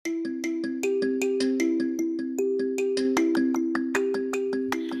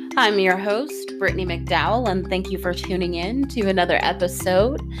I'm your host, Brittany McDowell, and thank you for tuning in to another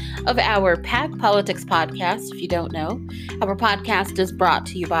episode of our PAC Politics Podcast. If you don't know, our podcast is brought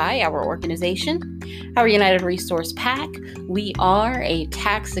to you by our organization, our United Resource PAC. We are a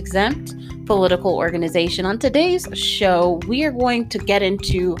tax-exempt political organization. On today's show, we are going to get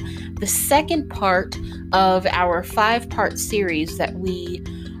into the second part of our 5-part series that we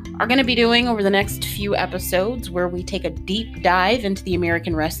are going to be doing over the next few episodes, where we take a deep dive into the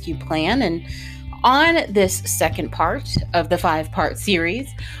American Rescue Plan. And on this second part of the 5-part series,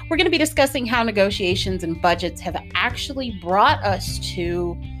 we're going to be discussing how negotiations and budgets have actually brought us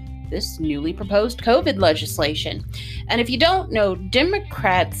to this newly proposed COVID legislation. And if you don't know,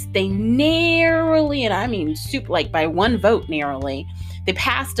 Democrats, they narrowly, and I mean like by one vote narrowly, they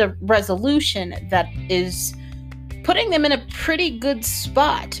passed a resolution that is putting them in a pretty good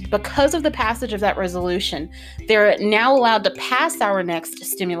spot. Because of the passage of that resolution, they're now allowed to pass our next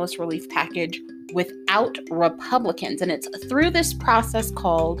stimulus relief package without Republicans. And it's through this process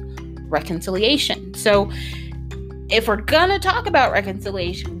called reconciliation. So if we're going to talk about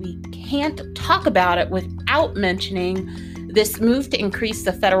reconciliation, we can't talk about it without mentioning this move to increase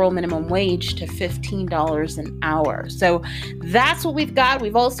the federal minimum wage to $15 an hour. So that's what we've got.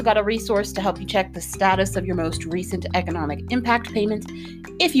 We've also got a resource to help you check the status of your most recent economic impact payment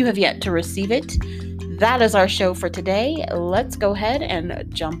if you have yet to receive it. That is our show for today. Let's go ahead and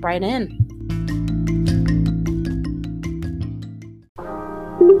jump right in.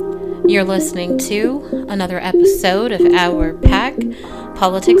 You're listening to another episode of our PAC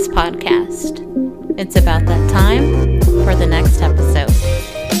Politics Podcast. It's about that time for the next episode.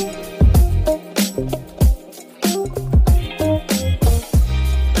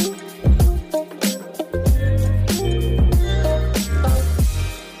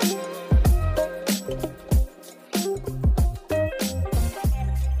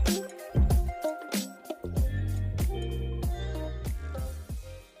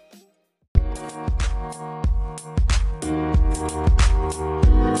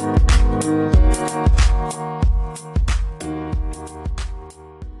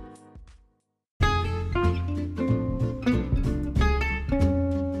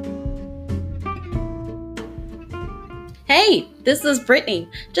 Hey, this is Brittany.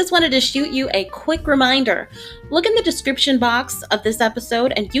 Just wanted to shoot you a quick reminder. Look in the description box of this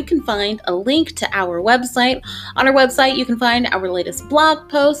episode and you can find a link to our website. On our website, you can find our latest blog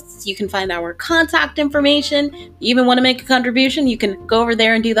posts. You can find our contact information. You even want to make a contribution, you can go over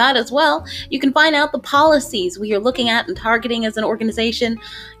there and do that as well. You can find out the policies we are looking at and targeting as an organization.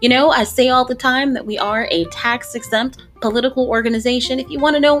 You know, I say all the time that we are a tax-exempt political organization. If you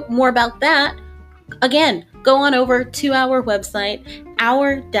want to know more about that, again, go on over to our website,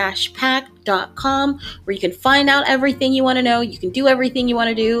 our-pac.com, where you can find out everything you want to know. You can do everything you want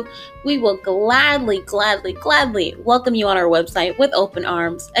to do. We will gladly welcome you on our website with open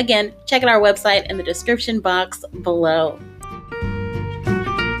arms. Again, check out our website in the description box below.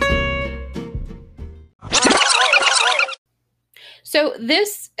 So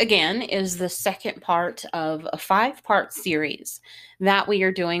this, again, is the second part of a 5-part series that we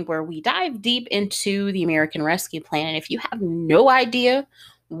are doing, where we dive deep into the American Rescue Plan. And if you have no idea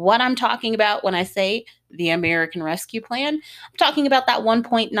what I'm talking about when I say the American Rescue Plan, I'm talking about that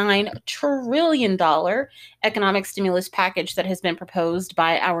 $1.9 trillion economic stimulus package that has been proposed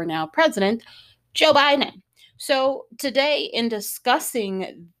by our now president, Joe Biden. So today, in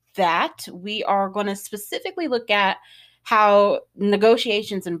discussing that, we are going to specifically look at how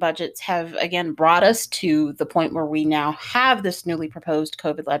negotiations and budgets have, again, brought us to the point where we now have this newly proposed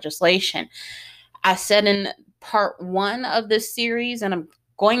COVID legislation. I said in part 1 of this series, and I'm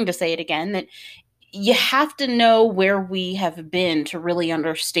going to say it again, that you have to know where we have been to really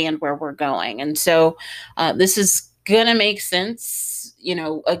understand where we're going. And so this is going to make sense,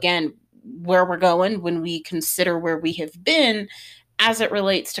 again, where we're going when we consider where we have been as it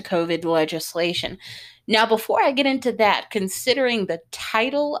relates to COVID legislation. Now, before I get into that, considering the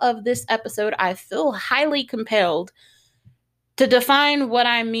title of this episode, I feel highly compelled to define what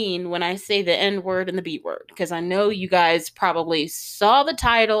I mean when I say the N word and the B word, because I know you guys probably saw the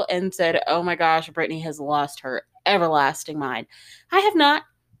title and said, oh my gosh, Brittany has lost her everlasting mind. I have not.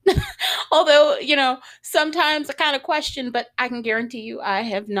 Although, sometimes I kind of question, but I can guarantee you I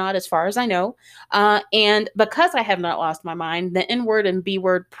have not, as far as I know. And because I have not lost my mind, the N word and B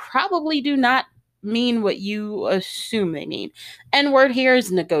word probably do not mean what you assume they mean. N word here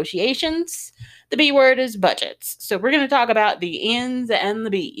is negotiations. The B word is budgets. So we're going to talk about the N's and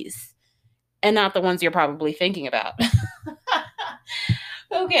the B's, and not the ones you're probably thinking about.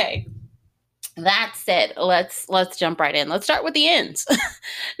 Okay. That said, let's jump right in. Let's start with the ends.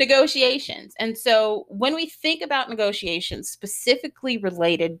 Negotiations. And so when we think about negotiations specifically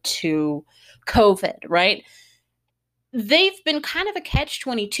related to COVID, right? They've been kind of a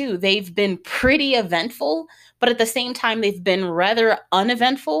catch-22. They've been pretty eventful, but at the same time they've been rather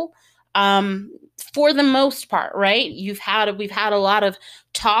uneventful. Um for the most part, right? We've had a lot of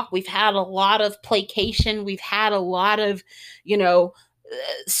talk, we've had a lot of placation, we've had a lot of, you know,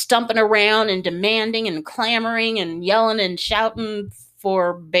 stumping around and demanding and clamoring and yelling and shouting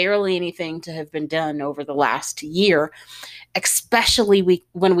for barely anything to have been done over the last year, especially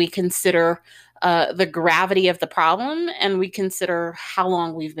when we consider the gravity of the problem and we consider how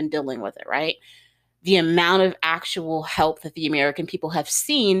long we've been dealing with it, right? The amount of actual help that the American people have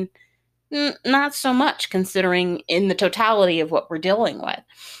seen, not so much considering in the totality of what we're dealing with.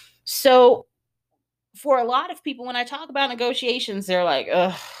 So, for a lot of people, when I talk about negotiations, they're like,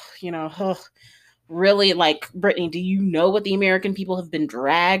 ugh, ugh, really? Like, Brittany, do you know what the American people have been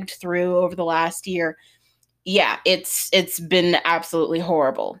dragged through over the last year? Yeah, it's been absolutely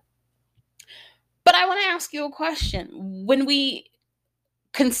horrible. But I want to ask you a question. When we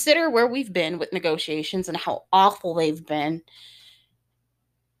consider where we've been with negotiations and how awful they've been,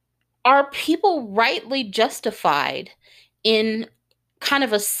 are people rightly justified in kind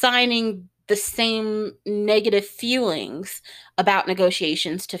of assigning the same negative feelings about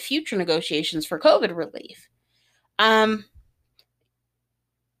negotiations to future negotiations for COVID relief? Um,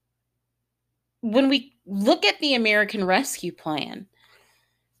 when we look at the American Rescue Plan,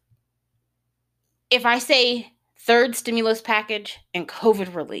 if I say third stimulus package and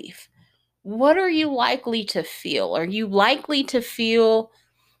COVID relief, what are you likely to feel? Are you likely to feel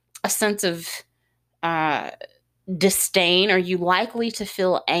a sense of uh, disdain? Are you likely to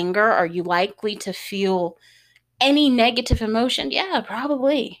feel anger? Are you likely to feel any negative emotion? Yeah,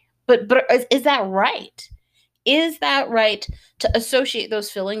 probably. But is that right? Is that right to associate those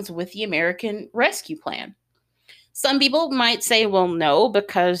feelings with the American Rescue Plan? Some people might say, well, no,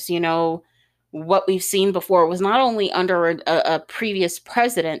 because, what we've seen before was not only under a previous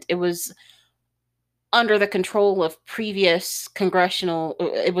president, it was under the control of previous congressional,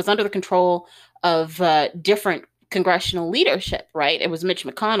 it was under the control of different congressional leadership, right? It was Mitch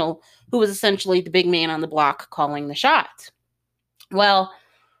McConnell who was essentially the big man on the block calling the shots. Well,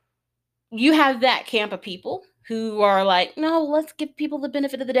 you have that camp of people who are like, no, let's give people the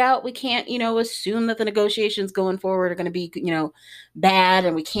benefit of the doubt. We can't, assume that the negotiations going forward are going to be, bad,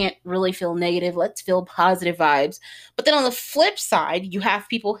 and we can't really feel negative. Let's feel positive vibes. But then on the flip side, you have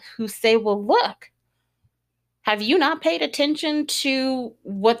people who say, well, look, have you not paid attention to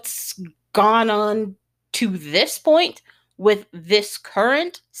what's gone on to this point with this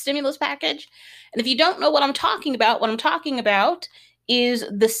current stimulus package? And if you don't know what I'm talking about, what I'm talking about is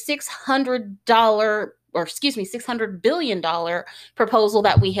the $600 billion proposal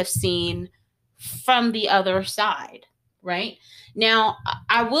that we have seen from the other side, right? Now,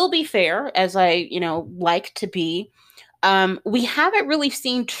 I will be fair, as I, like to be. We haven't really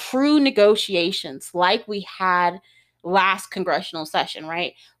seen true negotiations like we had last congressional session,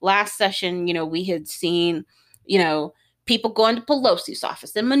 right? Last session, we had seen, people going to Pelosi's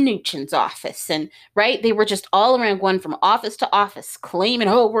office and Mnuchin's office, and right, they were just all around going from office to office, claiming,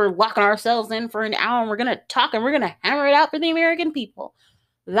 "Oh, we're locking ourselves in for an hour, and we're gonna talk, and we're gonna hammer it out for the American people."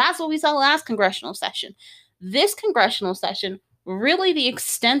 That's what we saw last congressional session. This congressional session, really, the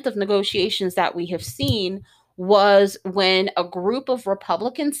extent of negotiations that we have seen was when a group of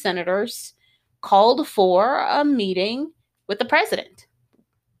Republican senators called for a meeting with the president.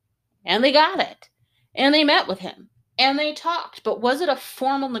 And they got it. And they met with him. And they talked. But was it a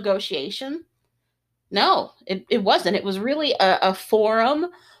formal negotiation? No, it wasn't. It was really a forum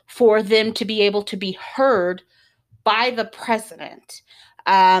for them to be able to be heard by the president.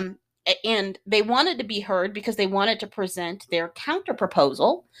 Um, and they wanted to be heard because they wanted to present their counter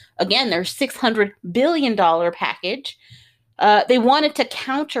proposal. Again, their $600 billion package. They wanted to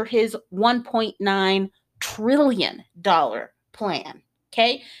counter his $1.9 trillion plan.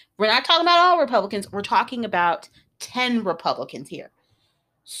 Okay? We're not talking about all Republicans. We're talking about 10 Republicans here.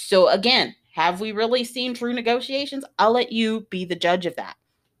 So, again, have we really seen true negotiations? I'll let you be the judge of that.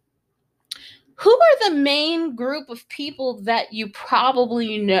 Who are the main group of people that you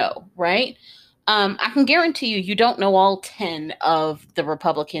probably know, right? I can guarantee you don't know all 10 of the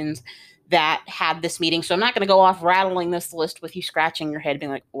Republicans that had this meeting. So I'm not going to go off rattling this list with you scratching your head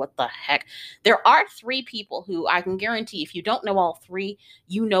being like, what the heck? There are 3 people who I can guarantee, if you don't know all 3,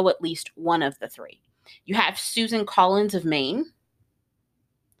 you know at least one of the 3. You have Susan Collins of Maine.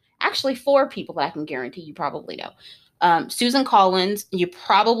 Actually, 4 people that I can guarantee you probably know. Susan Collins, you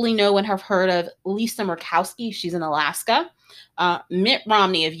probably know and have heard of Lisa Murkowski. She's in Alaska. Mitt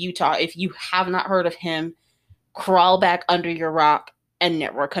Romney of Utah. If you have not heard of him, crawl back under your rock and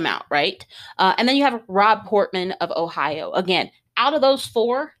never come out, right? And then you have Rob Portman of Ohio. Again, out of those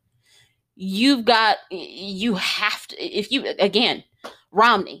four, you have to, if you, again,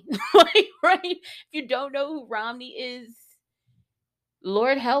 Romney, right? If you don't know who Romney is,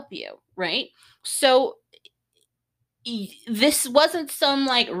 Lord help you, right? So this wasn't some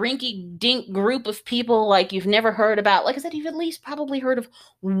like rinky dink group of people like you've never heard about. Like I said, you've at least probably heard of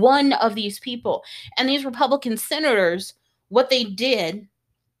one of these people. And these Republican senators, what they did,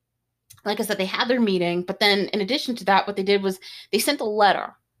 like I said, they had their meeting, but then in addition to that, what they did was they sent a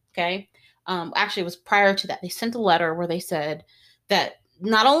letter. Okay. Actually, it was prior to that. They sent a letter where they said that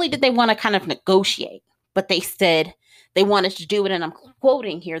not only did they want to kind of negotiate, but they said they wanted to do it, and I'm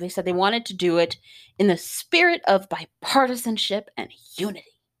quoting here, they said they wanted to do it in the spirit of bipartisanship and unity,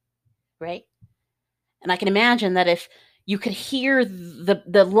 right? And I can imagine that if you could hear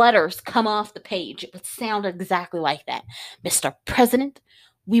the letters come off the page, it would sound exactly like that. Mr. President,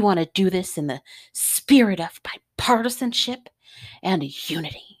 we want to do this in the spirit of bipartisanship and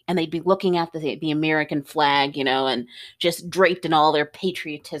unity. And they'd be looking at the American flag, and just draped in all their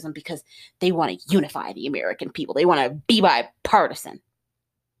patriotism because they want to unify the American people. They want to be bipartisan.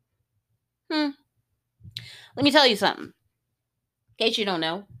 Let me tell you something. In case you don't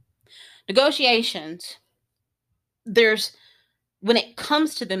know, negotiations, when it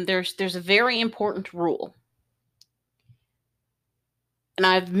comes to them, there's a very important rule. And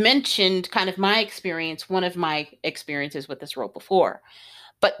I've mentioned kind of my experience, one of my experiences with this role before.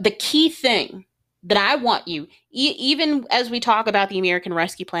 But the key thing that I want you, even as we talk about the American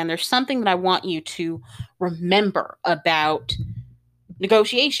Rescue Plan, there's something that I want you to remember about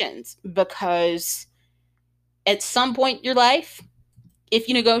negotiations, because at some point in your life, if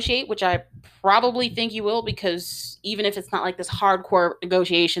you negotiate, which I probably think you will, because even if it's not like this hardcore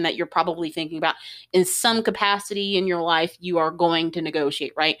negotiation that you're probably thinking about, in some capacity in your life, you are going to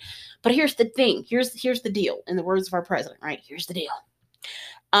negotiate, right? But here's the thing. Here's the deal. In the words of our president, right? Here's the deal.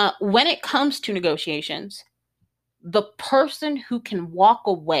 When it comes to negotiations, the person who can walk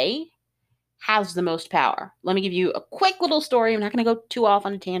away has the most power. Let me give you a quick little story. I'm not going to go too off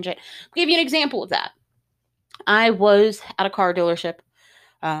on a tangent. I'll give you an example of that. I was at a car dealership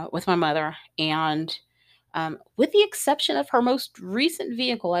with my mother, and with the exception of her most recent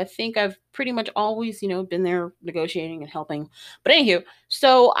vehicle, I think I've pretty much always, been there negotiating and helping. But anywho,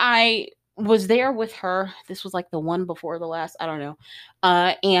 so I was there with her. This was like the one before the last, I don't know.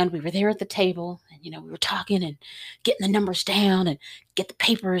 And we were there at the table, and, we were talking and getting the numbers down and get the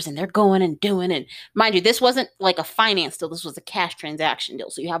papers, and they're going and doing. And mind you, this wasn't like a finance deal. This was a cash transaction deal.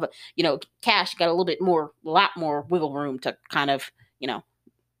 So you have cash, you got a lot more wiggle room to kind of,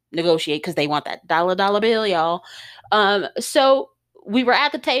 negotiate, because they want that dollar bill, y'all. So we were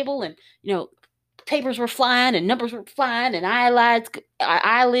at the table, and papers were flying and numbers were flying and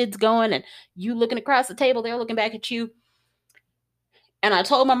eyelids going, and you looking across the table, they're looking back at you. And I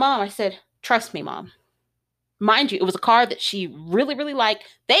told my mom, I said, trust me, Mom. Mind you, it was a car that she really, really liked.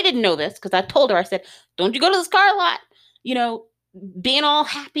 They didn't know this, because I told her, I said, don't you go to this car lot, being all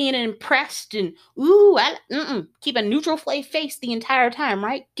happy and impressed and keep a neutral face the entire time,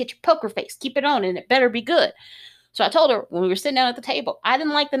 right? Get your poker face, keep it on, and it better be good. So I told her when we were sitting down at the table, I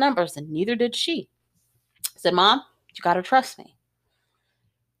didn't like the numbers, and neither did she. I said, Mom, you got to trust me.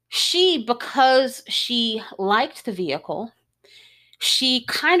 Because she liked the vehicle, she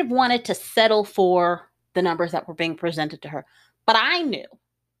kind of wanted to settle for the numbers that were being presented to her. But I knew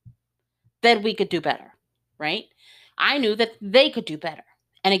that we could do better, right? I knew that they could do better.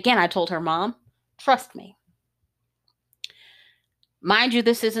 And again, I told her, Mom, trust me. Mind you,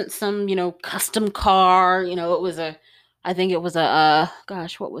 this isn't some, custom car. It was what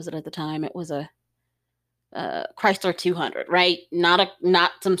was it at the time? It was a Chrysler 200, right? Not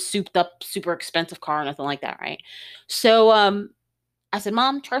some souped up, super expensive car or nothing like that, right? So I said,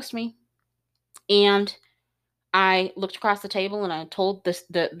 Mom, trust me. And I looked across the table, and I told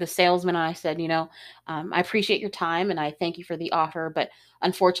the salesman, and I said, I appreciate your time, and I thank you for the offer, but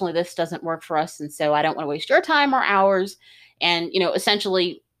unfortunately this doesn't work for us. And so I don't want to waste your time or ours, and,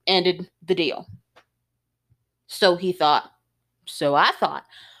 essentially ended the deal. So he thought, so I thought.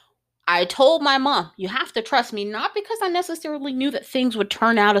 I told my mom, you have to trust me, not because I necessarily knew that things would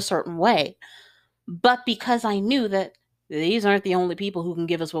turn out a certain way, but because I knew that these aren't the only people who can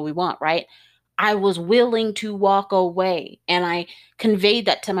give us what we want, right? I was willing to walk away, and I conveyed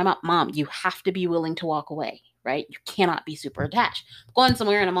that to my mom. Mom, you have to be willing to walk away, right? You cannot be super attached. I'm going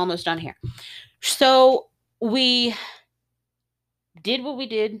somewhere, and I'm almost done here. So We did what we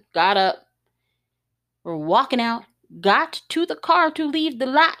did, got up, we're walking out, got to the car to leave the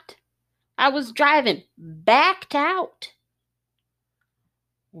lot. I was driving, backed out.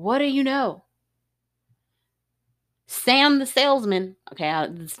 What do you know? Sam the salesman, okay,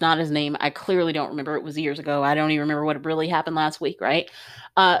 it's not his name. I clearly don't remember. It was years ago. I don't even remember what really happened last week, right?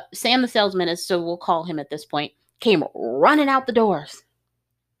 Sam the salesman is, so we'll call him at this point, came running out the doors.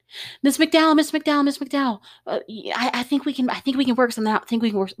 Miss McDowell, Miss McDowell, Miss McDowell. I think we can work something out. I think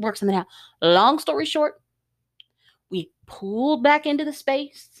we can work something out. Long story short, we pulled back into the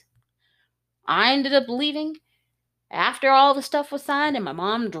space. I ended up leaving after all the stuff was signed, and my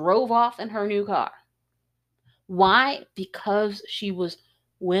mom drove off in her new car. Why? Because she was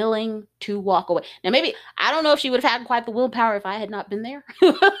willing to walk away. Now, maybe, I don't know if she would have had quite the willpower if I had not been there.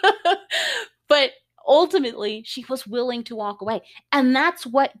 But ultimately, she was willing to walk away. And that's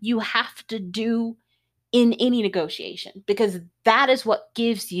what you have to do in any negotiation, because that is what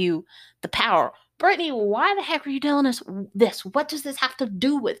gives you the power. Brittany, why the heck are you telling us this? What does this have to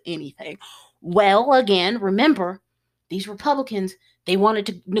do with anything? Well, again, remember, these Republicans, they wanted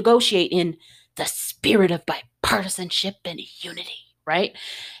to negotiate in the spirit of bipartisanship and unity, right?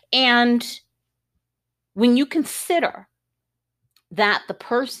 And when you consider that the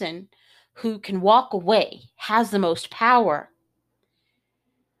person who can walk away has the most power,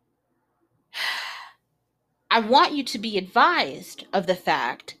 I want you to be advised of the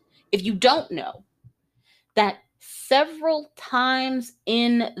fact, if you don't know, that several times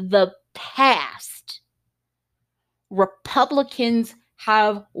in the past, Republicans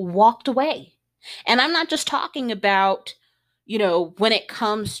have walked away. And I'm not just talking about, when it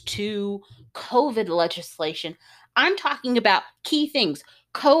comes to COVID legislation. I'm talking about key things: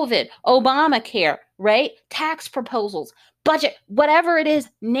 COVID, Obamacare, right? Tax proposals, budget, whatever it is,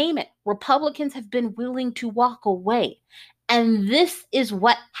 name it. Republicans have been willing to walk away. And this is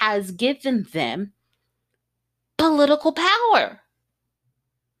what has given them political power.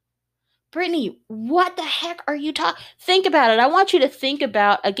 Brittany, what the heck are you talking? Think about it. I want you to think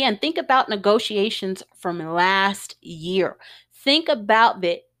about negotiations from last year. Think about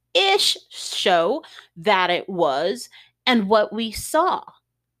the ish show that it was and what we saw.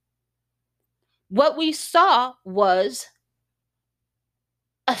 What we saw was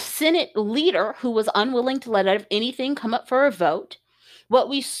a Senate leader who was unwilling to let anything come up for a vote. What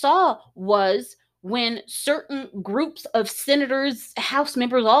we saw was when certain groups of senators, House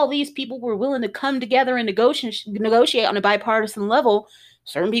members, all these people were willing to come together and negotiate on a bipartisan level,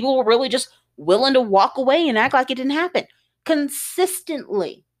 certain people were really just willing to walk away and act like it didn't happen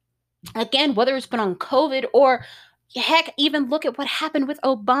consistently. Again, whether it's been on COVID or heck, even look at what happened with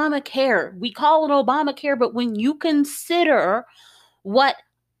Obamacare. We call it Obamacare, but when you consider what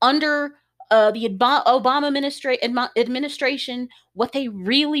under the Obama administration, what they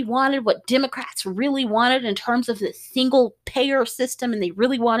really wanted, what Democrats really wanted in terms of the single payer system, and they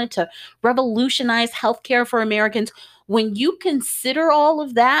really wanted to revolutionize healthcare for Americans. When you consider all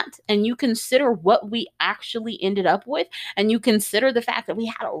of that, and you consider what we actually ended up with, and you consider the fact that we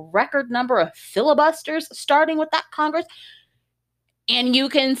had a record number of filibusters starting with that Congress, and you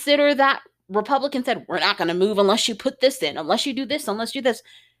consider that Republicans said, we're not going to move unless you put this in, unless you do this, unless you do this.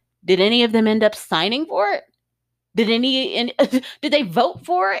 Did any of them end up signing for it? Did they vote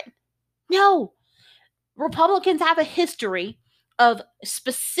for it? No. Republicans have a history of,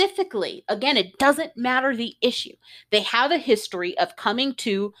 specifically, again, it doesn't matter the issue. They have a history of coming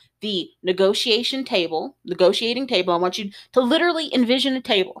to the negotiating table. I want you to literally envision a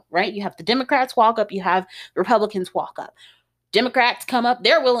table, right? You have the Democrats walk up, you have Republicans walk up. Democrats come up,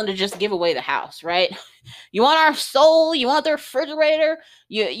 they're willing to just give away the house, right? You want our soul, you want the refrigerator,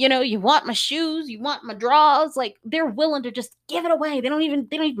 you want my shoes, you want my drawers, like they're willing to just give it away. They don't even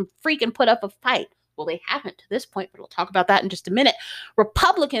freaking put up a fight. Well, they haven't to this point, but we'll talk about that in just a minute.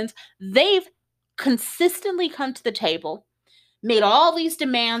 Republicans, they've consistently come to the table, made all these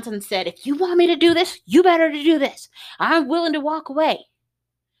demands and said, if you want me to do this, you better to do this. I'm willing to walk away.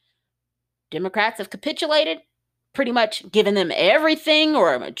 Democrats have capitulated, pretty much given them everything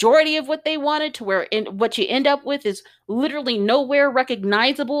or a majority of what they wanted, to where what you end up with is literally nowhere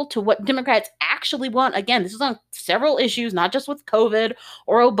recognizable to what Democrats actually want. Again, this is on several issues, not just with COVID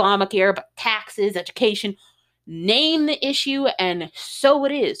or Obamacare, but taxes, education. Name the issue, and so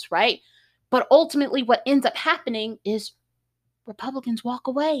it is, right? But ultimately, what ends up happening is Republicans walk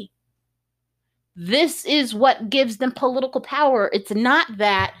away. This is what gives them political power. It's not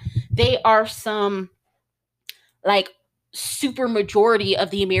that they are some like super majority of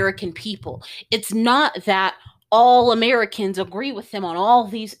the American people. It's not that all Americans agree with him on all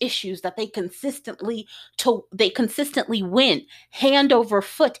these issues, that they consistently win hand over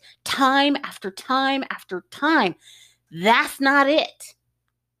foot, time after time after time. That's not it.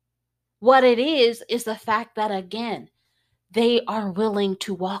 What it is the fact that, again, they are willing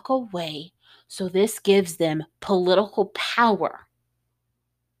to walk away, so this gives them political power.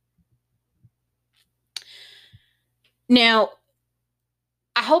 Now,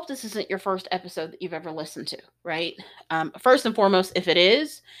 I hope this isn't your first episode that you've ever listened to, right? First and foremost, if it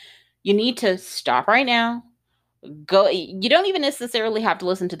is, you need to stop right now. You don't even necessarily have to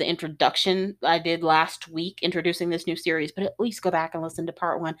listen to the introduction I did last week introducing this new series, but at least go back and listen to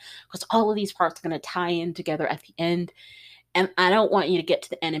part 1, because all of these parts are going to tie in together at the end. And I don't want you to get to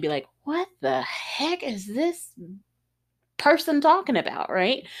the end and be like, what the heck is this person talking about,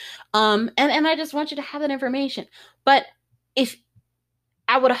 right? And I just want you to have that information. But if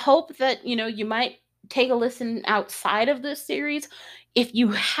I would hope that, you might take a listen outside of this series. If you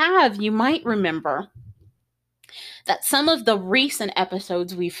have, you might remember that some of the recent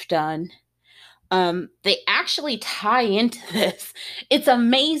episodes we've done, they actually tie into this. It's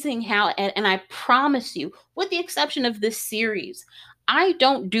amazing how, and I promise you, with the exception of this series, I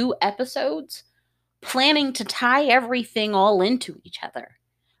don't do episodes planning to tie everything all into each other.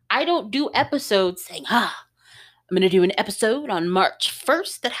 I don't do episodes saying, I'm going to do an episode on March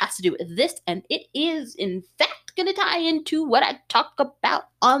 1st that has to do with this, and it is, in fact, going to tie into what I talk about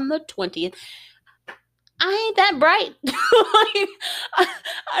on the 20th. I ain't that bright.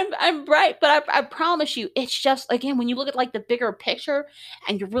 I'm bright, but I promise you, it's just, again, when you look at like the bigger picture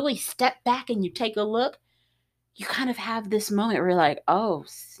and you really step back and you take a look, you kind of have this moment where you're like, oh,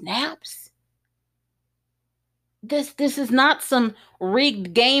 snaps. This is not some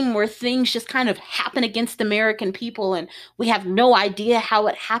rigged game where things just kind of happen against American people and we have no idea how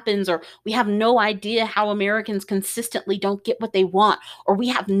it happens, or we have no idea how Americans consistently don't get what they want, or we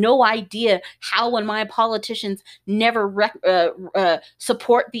have no idea how and why politicians never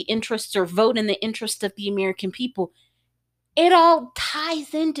support the interests or vote in the interests of the American people. It all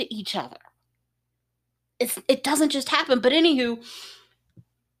ties into each other. It doesn't just happen. But anywho,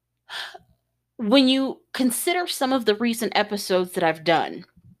 when you consider some of the recent episodes that I've done,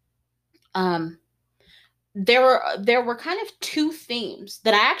 there were kind of two themes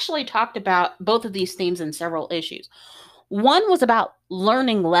that I actually talked about, both of these themes in several issues. One was about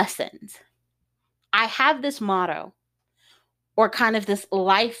learning lessons. I have this motto, or kind of this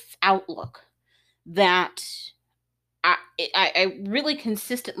life outlook, that I really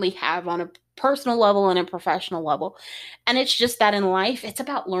consistently have on a personal level and a professional level. And it's just that in life, it's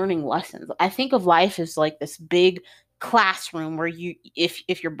about learning lessons. I think of life as like this big classroom where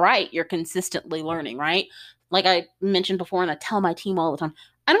if you're bright, you're consistently learning, right? Like I mentioned before, and I tell my team all the time,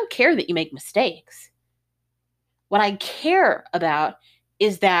 I don't care that you make mistakes. What I care about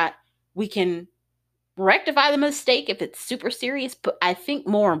is that we can rectify the mistake if it's super serious. But I think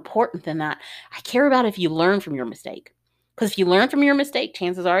more important than that, I care about if you learn from your mistake. Because if you learn from your mistake,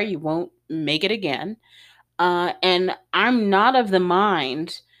 chances are you won't make it again. And I'm not of the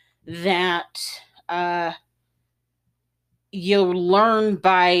mind that you'll learn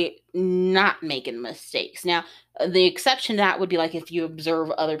by not making mistakes. Now, the exception to that would be like if you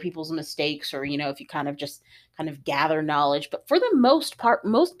observe other people's mistakes, or, if you kind of gather knowledge. But for the most part,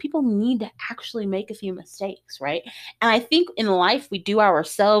 most people need to actually make a few mistakes, right? And I think in life we do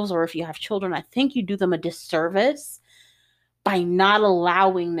ourselves, or if you have children, I think you do them a disservice by not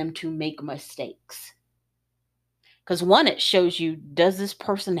allowing them to make mistakes. Because one, it shows you, does this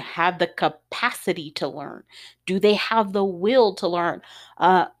person have the capacity to learn? Do they have the will to learn?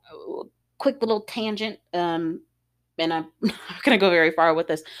 Quick little tangent, and I'm not going to go very far with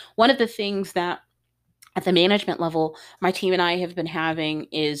this. One of the things that at the management level, my team and I have been having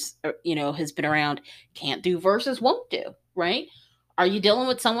is, has been around can't do versus won't do, right? Are you dealing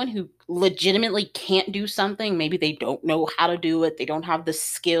with someone who legitimately can't do something? Maybe they don't know how to do it. They don't have the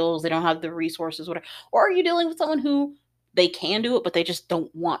skills. They don't have the resources, whatever. Or are you dealing with someone who they can do it, but they just don't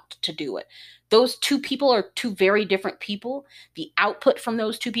want to do it? Those two people are two very different people. The output from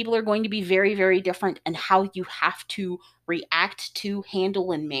those two people are going to be very, very different. And how you have to react to,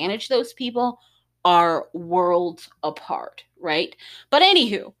 handle, and manage those people are worlds apart, right? But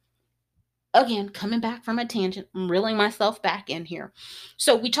anywho, again, coming back from a tangent, I'm reeling myself back in here.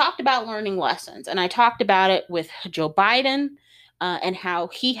 So we talked about learning lessons, and I talked about it with Joe Biden and how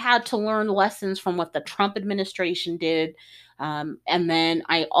he had to learn lessons from what the Trump administration did. And then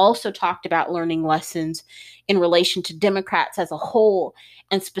I also talked about learning lessons in relation to Democrats as a whole,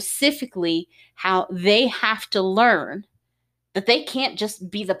 and specifically how they have to learn that they can't just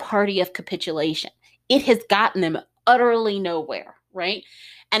be the party of capitulation. it has gotten them utterly nowhere, right?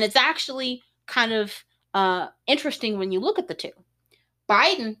 And it's actually kind of interesting when you look at the two.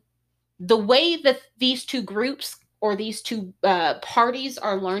 Biden, the way that these two groups or these two parties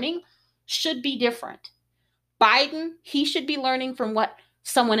are learning should be different. Biden, he should be learning from what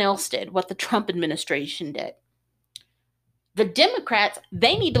someone else did, what the Trump administration did. The Democrats,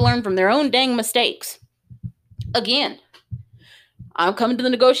 they need to learn from their own dang mistakes. Again, I'm coming to the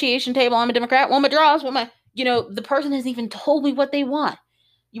negotiation table. I'm a Democrat. Want my draws? Want my, the person hasn't even told me what they want.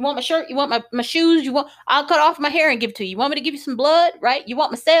 You want my shirt? You want my shoes? I'll cut off my hair and give it to you. You want me to give you some blood, right? You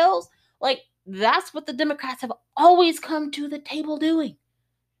want my cells? Like, that's what the Democrats have always come to the table doing.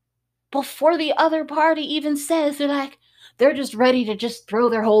 Before the other party even says, they're just ready to just throw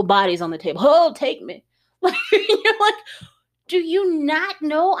their whole bodies on the table. Oh, take me. Like, you're like, do you not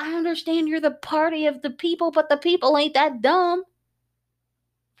know? I understand you're the party of the people, but the people ain't that dumb.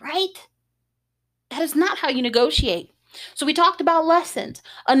 Right? That is not how you negotiate. So we talked about lessons.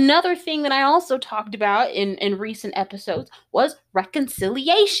 Another thing that I also talked about in recent episodes was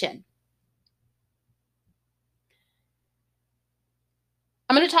reconciliation.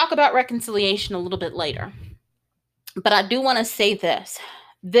 I'm going to talk about reconciliation a little bit later. But I do want to say this.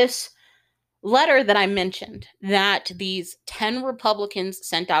 This letter that I mentioned that these 10 Republicans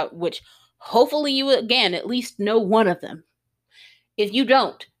sent out, which hopefully you, again, at least know one of them. If you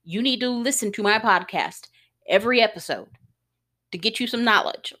don't, you need to listen to my podcast every episode to get you some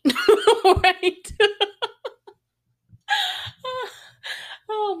knowledge. Right?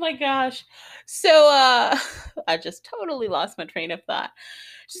 Oh my gosh. So I just totally lost my train of thought.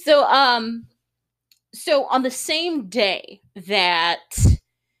 So on the same day that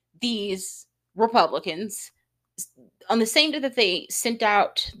these Republicans, on the same day that they sent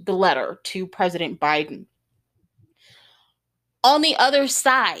out the letter to President Biden, on the other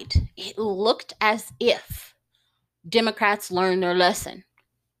side, it looked as if Democrats learned their lesson.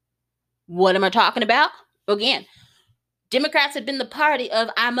 What am I talking about? Again, Democrats have been the party of,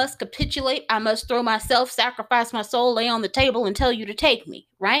 I must capitulate, I must throw myself, sacrifice my soul, lay on the table and tell you to take me,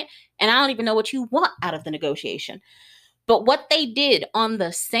 right? And I don't even know what you want out of the negotiation. But what they did on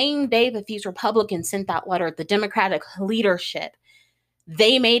the same day that these Republicans sent that letter, the Democratic leadership,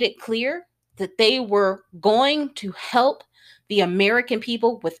 they made it clear that they were going to help the American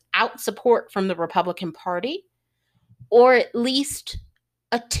people without support from the Republican Party, or at least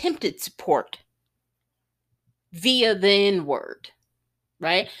attempted support via the N-word,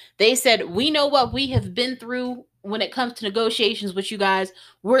 right? They said, we know what we have been through when it comes to negotiations with you guys.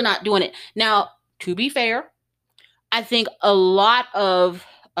 We're not doing it. Now, to be fair, I think a lot of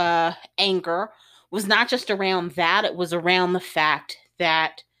anger was not just around that. It was around the fact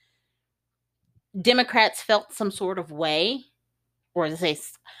that Democrats felt some sort of way, or to say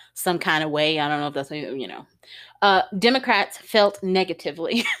some kind of way. I don't know if that's, Democrats felt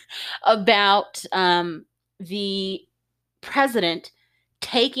negatively about the president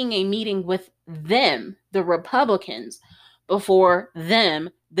taking a meeting with them, the Republicans, before them,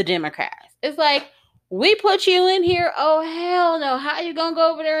 the Democrats. It's like, we put you in here. Oh, hell no. How are you going to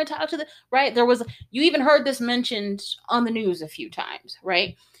go over there and talk to the, right? You even heard this mentioned on the news a few times,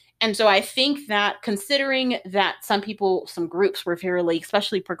 right? And so I think that considering that some groups were fairly,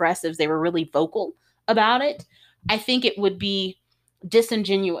 especially progressives, they were really vocal about it, I think it would be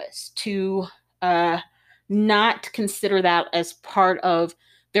disingenuous to not consider that as part of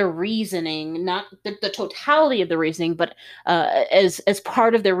their reasoning, not the totality of the reasoning, but as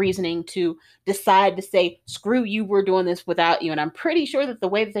part of their reasoning to decide to say, screw you, we're doing this without you. And I'm pretty sure that the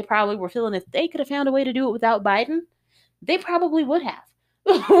way that they probably were feeling, if they could have found a way to do it without Biden, they probably would have.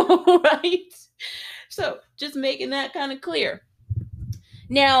 Right? So just making that kind of clear.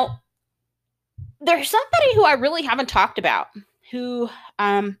 Now, there's somebody who I really haven't talked about who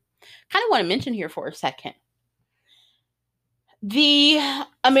kind of want to mention here for a second. The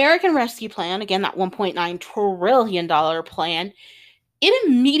American Rescue Plan, again, that $1.9 trillion plan, it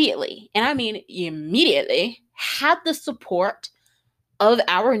immediately, and I mean immediately, had the support of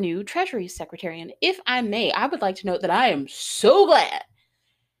our new Treasury Secretary. And if I may, I would like to note that I am so glad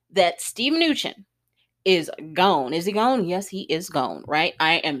that Steve Mnuchin is gone. Is he gone? Yes, he is gone, right?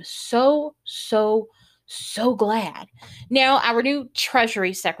 I am so glad. Now, our new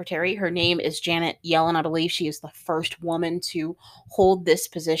Treasury Secretary, her name is Janet Yellen. I believe she is the first woman to hold this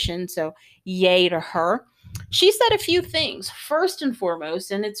position, so yay to her. She said a few things. First and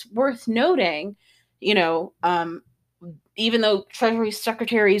foremost, and it's worth noting, even though Treasury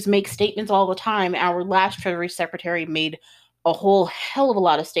Secretaries make statements all the time, our last Treasury Secretary made a whole hell of a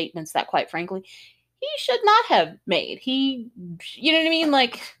lot of statements that, quite frankly, he should not have made. You know what I mean?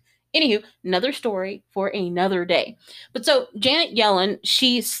 Like, Anywho, another story for another day. But so Janet Yellen,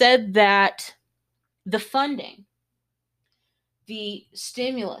 she said that the funding, the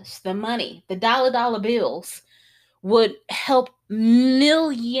stimulus, the money, the dollar bills would help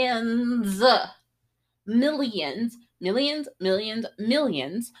millions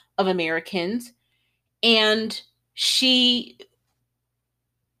of Americans. And she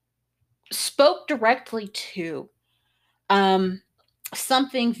spoke directly to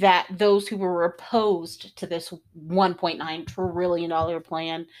something that those who were opposed to this $1.9 trillion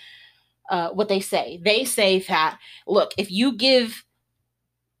plan, what they say. They say that, look, if you give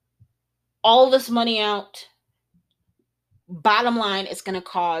all this money out, bottom line, it's going to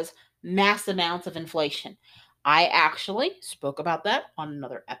cause mass amounts of inflation. I actually spoke about that on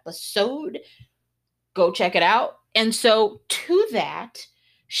another episode. Go check it out. And so to that,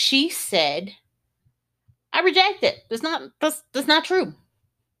 she said, I reject it. That's not true.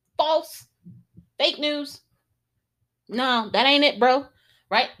 False. Fake news. No, that ain't it, bro.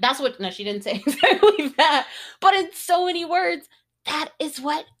 Right? That's what, no, she didn't say exactly that. But in so many words, that is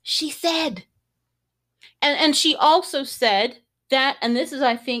what she said. And she also said that, and this is,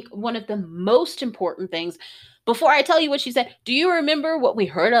 I think, one of the most important things. Before I tell you what she said, do you remember what we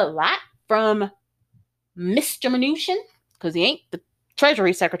heard a lot from Mr. Mnuchin? Because he ain't the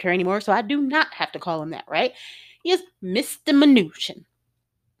Treasury Secretary anymore, so I do not have to call him that, right? He is Mr. Mnuchin.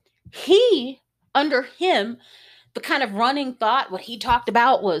 Under him, the kind of running thought, what he talked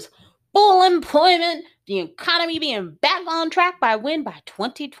about was full employment, the economy being back on track by when? By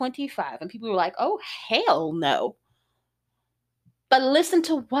 2025. And people were like, oh, hell no. But listen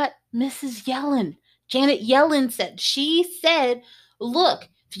to what Mrs. Yellen, Janet Yellen said. She said, look,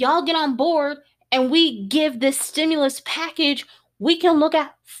 if y'all get on board and we give this stimulus package, we can look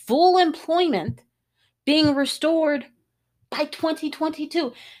at full employment being restored by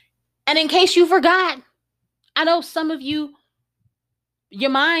 2022. And in case you forgot, I know some of you,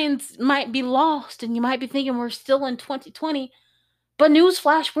 your minds might be lost and you might be thinking we're still in 2020, but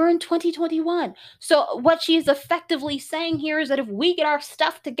newsflash, we're in 2021. So what she is effectively saying here is that if we get our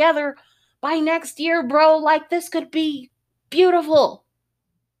stuff together by next year, bro, like this could be beautiful.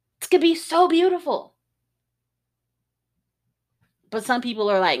 This could be so beautiful. But some people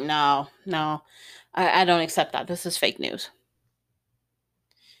are like, no, I don't accept that. This is fake news.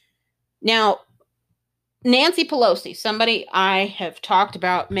 Now, Nancy Pelosi, somebody I have talked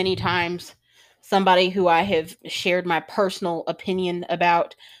about many times, somebody who I have shared my personal opinion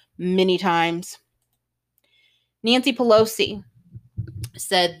about many times. Nancy Pelosi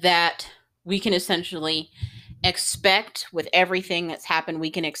said that we can essentially expect, with everything that's happened,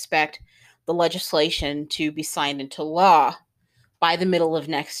 we can expect the legislation to be signed into law by the middle of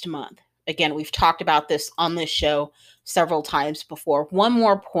next month. Again, we've talked about this on this show several times before. One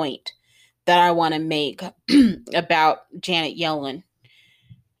more point that I want to make about Janet Yellen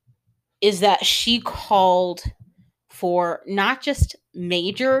is that she called for not just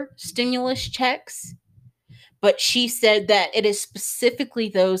major stimulus checks, but she said that it is specifically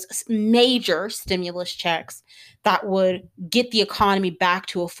those major stimulus checks that would get the economy back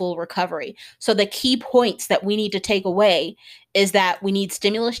to a full recovery. So the key points that we need to take away is that we need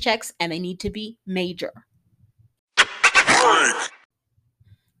stimulus checks and they need to be major.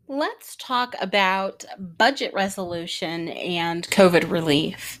 Let's talk about budget resolution and COVID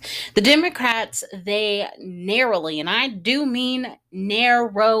relief. The Democrats, they narrowly, and I do mean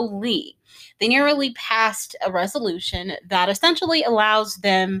narrowly, they narrowly passed a resolution that essentially allows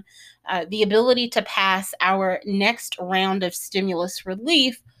them the ability to pass our next round of stimulus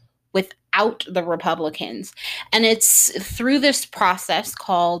relief without the Republicans. And it's through this process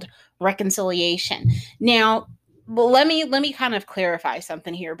called reconciliation. Now, well, let me kind of clarify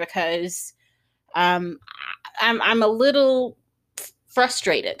something here, because I'm a little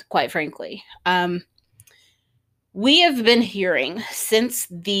frustrated, quite frankly. We have been hearing since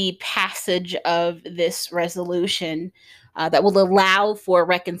the passage of this resolution that will allow for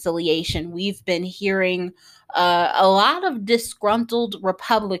reconciliation, we've been hearing a lot of disgruntled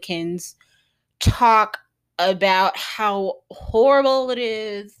Republicans talk about how horrible it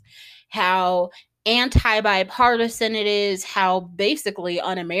is, how anti-bipartisan it is, how basically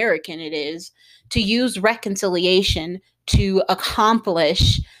un-American it is to use reconciliation to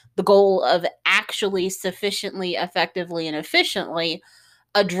accomplish the goal of actually sufficiently effectively and efficiently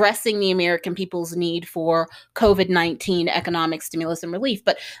addressing the American people's need for COVID-19 economic stimulus and relief.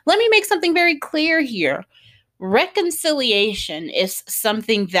 But let me make something very clear here. Reconciliation is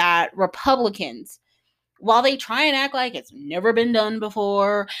something that Republicans, while they try and act like it's never been done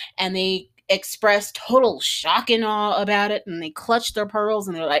before, and they expressed total shock and awe about it, and they clutched their pearls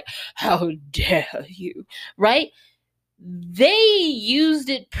and they're like, how dare you, right? They used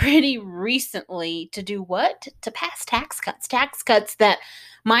it pretty recently to do what? To pass tax cuts. Tax cuts that,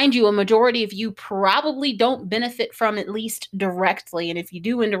 mind you, a majority of you probably don't benefit from, at least directly. And if you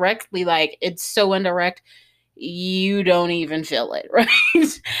do indirectly, like, it's so indirect, you don't even feel it, right?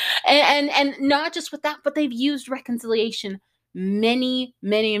 And not just with that, but they've used reconciliation many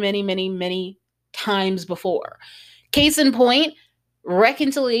times before. Case in point,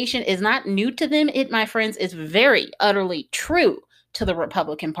 reconciliation is not new to them. It, my friends, is very utterly true to the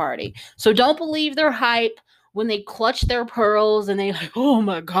Republican Party. So don't believe their hype when they clutch their pearls and they like, oh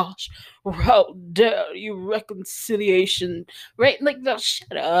my gosh, how dare you, reconciliation, right? Like, they'll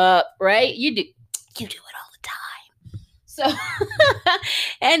shut up, right? You do it all the time. So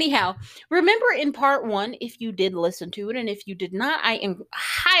anyhow, remember in part 1, if you did listen to it, and if you did not, I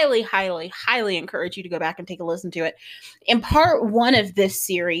highly encourage you to go back and take a listen to it. In part 1 of this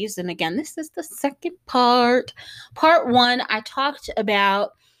series, and again, this is the second part. Part 1, I talked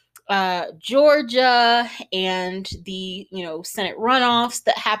about Georgia and the, Senate runoffs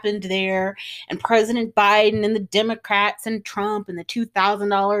that happened there, and President Biden and the Democrats and Trump and the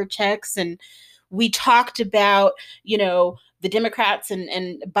 $2,000 checks. And we talked about, the Democrats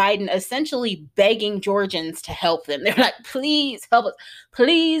and Biden essentially begging Georgians to help them. They're like, please help us.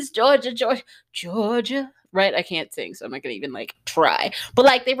 Please, Georgia. Right? I can't sing, so I'm not going to even try.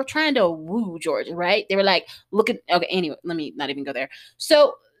 But they were trying to woo Georgia, right? They were like, okay, anyway, let me not even go there.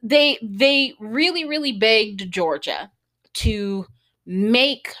 So they really begged Georgia to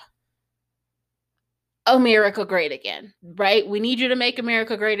make America great again, right? We need you to make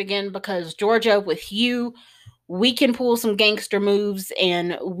America great again, because Georgia, with you, we can pull some gangster moves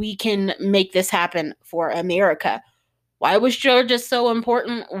and we can make this happen for America. Why was Georgia so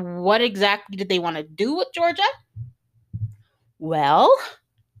important? What exactly did they want to do with Georgia? Well,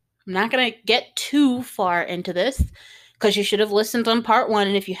 I'm not going to get too far into this, because you should have listened on part 1.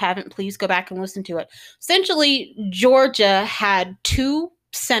 And if you haven't, please go back and listen to it. Essentially, Georgia had 2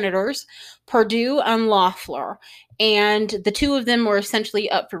 senators, Perdue and Loeffler, and the 2 of them were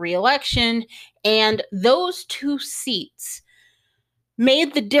essentially up for re-election. And those 2 seats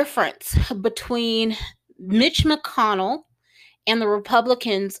made the difference between Mitch McConnell and the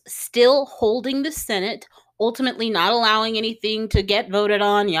Republicans still holding the Senate, ultimately not allowing anything to get voted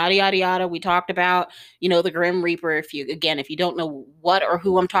on, yada, yada, yada. We talked about, the Grim Reaper. If you don't know what or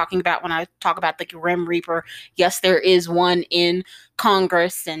who I'm talking about when I talk about the Grim Reaper, yes, there is one in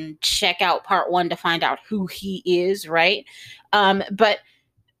Congress, and check out part 1 to find out who he is, right? But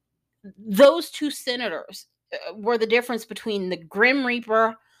those 2 senators were the difference between the Grim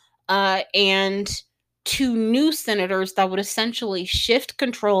Reaper and 2 new senators that would essentially shift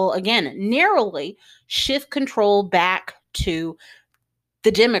control, again, narrowly shift control back to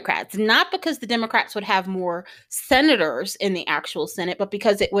the Democrats. Not because the Democrats would have more senators in the actual Senate, but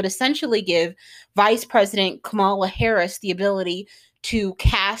because it would essentially give Vice President Kamala Harris the ability to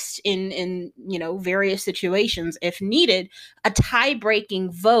cast in various situations, if needed, a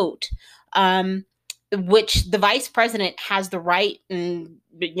tie-breaking vote, which the vice president has the right and,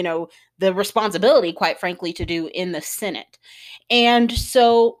 the responsibility, quite frankly, to do in the Senate. And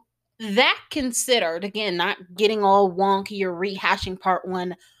so that considered, again, not getting all wonky or rehashing part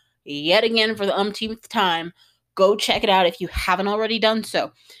 1 yet again for the umpteenth time, go check it out if you haven't already done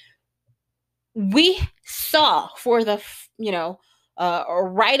so. We saw for the,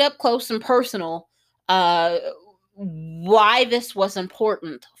 right up close and personal, why this was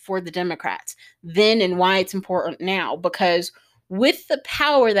important for the Democrats then and why it's important now. Because with the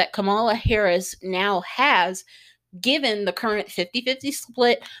power that Kamala Harris now has, given the current 50-50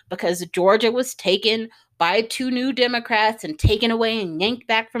 split, because Georgia was taken by 2 new Democrats and taken away and yanked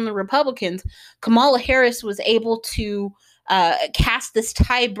back from the Republicans, Kamala Harris was able to cast this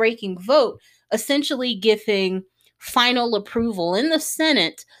tie-breaking vote, essentially giving final approval in the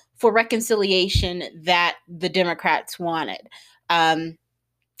Senate for reconciliation that the Democrats wanted.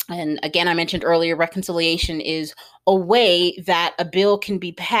 And again, I mentioned earlier, reconciliation is a way that a bill can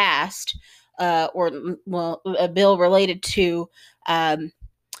be passed, or a bill related to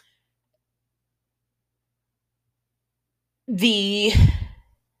the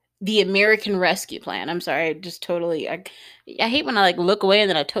American Rescue Plan. I'm sorry, I just totally, I hate when I look away and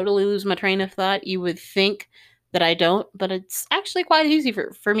then I totally lose my train of thought. You would think that I don't, but it's actually quite easy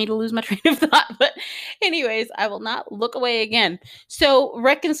for me to lose my train of thought. But anyways, I will not look away again. So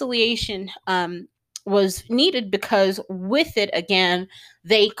reconciliation was needed because with it, again,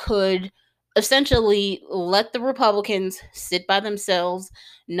 they could essentially let the Republicans sit by themselves,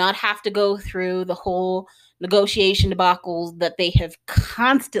 not have to go through the whole negotiation debacles that they have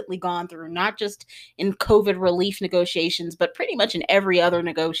constantly gone through, not just in COVID relief negotiations, but pretty much in every other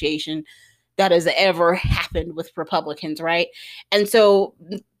negotiation that has ever happened with Republicans, right? And so,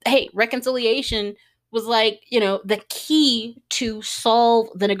 hey, reconciliation was like, the key to solve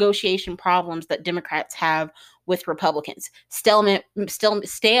the negotiation problems that Democrats have with Republicans. Stalemate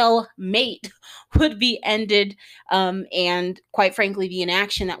would be ended, and quite frankly, the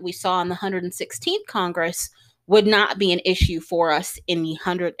inaction that we saw in the 116th Congress would not be an issue for us in the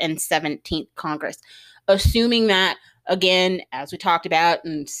 117th Congress. Assuming that, again, as we talked about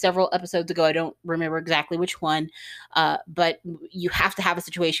in several episodes ago, I don't remember exactly which one, but you have to have a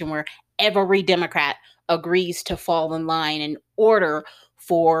situation where every Democrat agrees to fall in line in order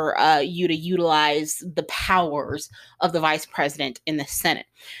for you to utilize the powers of the vice president in the Senate.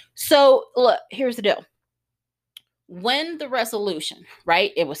 So, look, here's the deal. When the resolution,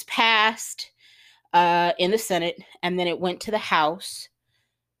 right, it was passed in the Senate and then it went to the House,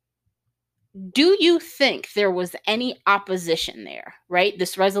 do you think there was any opposition there, right?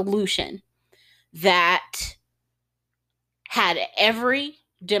 This resolution that had every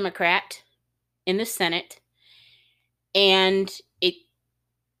Democrat in the Senate, and it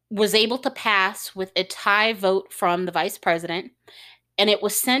was able to pass with a tie vote from the vice president, and it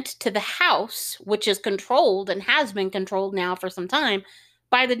was sent to the House, which is controlled and has been controlled now for some time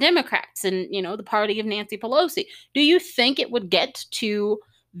by the Democrats and, the party of Nancy Pelosi. Do you think it would get to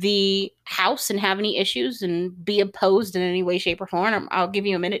the House and have any issues and be opposed in any way, shape, or form? I'll give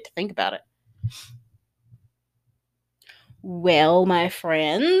you a minute to think about it. Well, my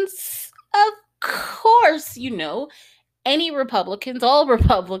friends, of course, any Republicans, all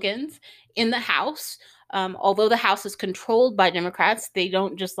Republicans in the House, although the House is controlled by Democrats, they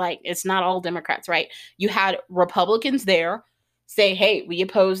don't just it's not all Democrats, right? You had Republicans there say, hey, we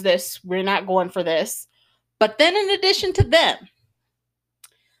oppose this. We're not going for this. But then in addition to them,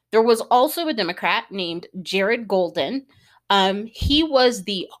 there was also a Democrat named Jared Golden. He was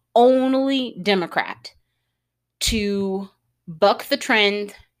the only Democrat to buck the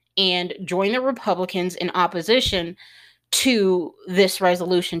trend and join the Republicans in opposition to this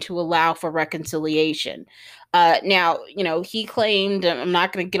resolution to allow for reconciliation. Now, he claimed, I'm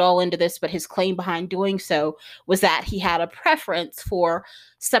not going to get all into this, but his claim behind doing so was that he had a preference for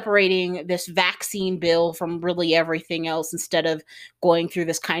separating this vaccine bill from really everything else instead of going through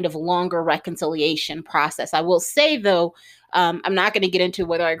this kind of longer reconciliation process. I will say, though, I'm not going to get into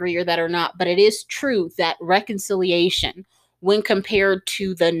whether I agree with that or not, but it is true that reconciliation, when compared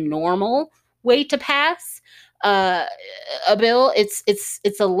to the normal way to pass a bill,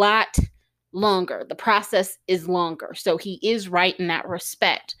 it's a lot longer. The process is longer. So he is right in that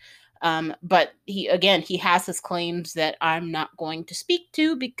respect. But he has his claims that I'm not going to speak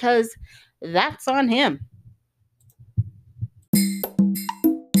to because that's on him.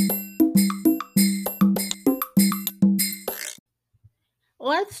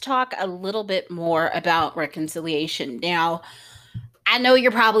 Let's talk a little bit more about reconciliation. Now, I know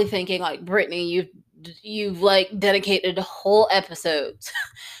you're probably thinking, like, Brittany, you've dedicated whole episodes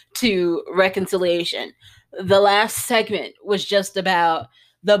to reconciliation. The last segment was just about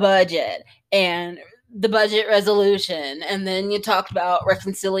the budget and the budget resolution, and then you talked about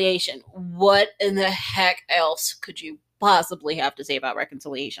reconciliation. What in the heck else could you possibly have to say about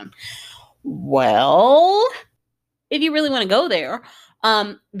reconciliation? Well, if you really want to go there,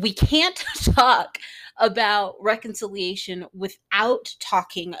 we can't talk about reconciliation without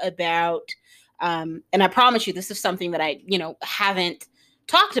talking about, and I promise you, this is something that I, haven't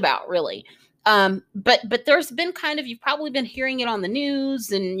talked about really. But there's been you've probably been hearing it on the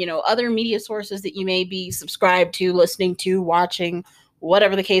news and, other media sources that you may be subscribed to, listening to, watching,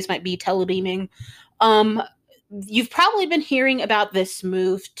 whatever the case might be, telebeaming. You've probably been hearing about this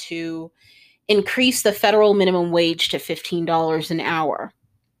move to increase the federal minimum wage to $15 an hour.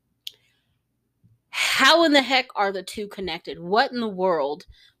 How in the heck are the two connected? What in the world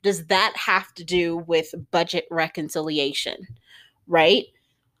does that have to do with budget reconciliation, right?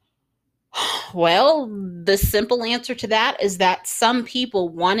 Well, the simple answer to that is that some people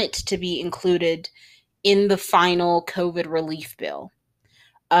want it to be included in the final COVID relief bill.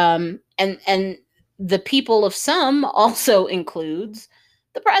 And the people of some also includes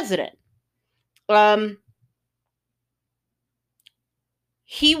the president.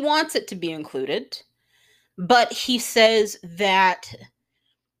 He wants it to be included, but he says that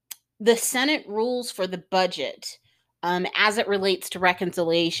the Senate rules for the budget as it relates to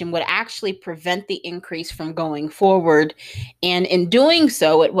reconciliation would actually prevent the increase from going forward. And in doing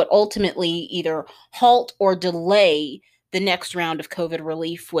so, it would ultimately either halt or delay the next round of COVID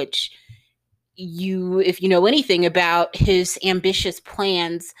relief, which if you know anything about his ambitious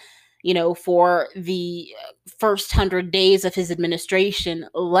plans, for the first 100 days of his administration,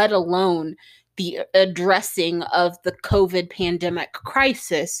 let alone the addressing of the COVID pandemic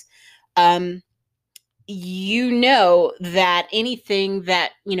crisis, that anything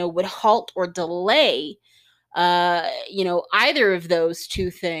that, would halt or delay, either of those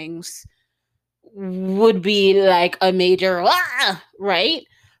two things would be like a major, right?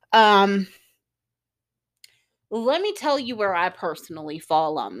 Let me tell you where I personally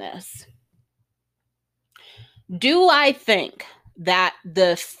fall on this. Do I think that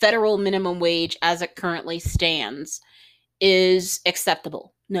the federal minimum wage as it currently stands is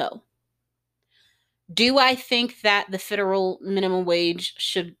acceptable? No. Do I think that the federal minimum wage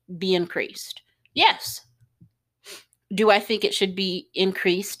should be increased? Yes. Do I think it should be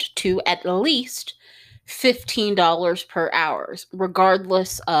increased to at least $15 per hour,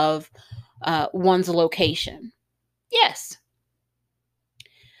 regardless of one's location? Yes.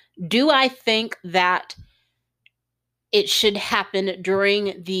 Do I think that it should happen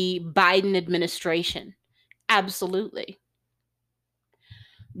during the Biden administration? Absolutely.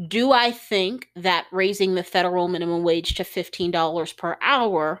 Do I think that raising the federal minimum wage to $15 per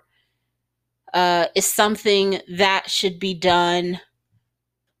hour is something that should be done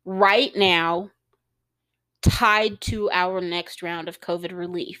right now, tied to our next round of COVID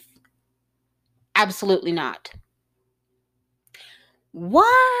relief? Absolutely not.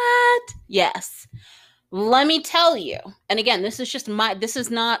 What? Yes. Let me tell you. And again, this is not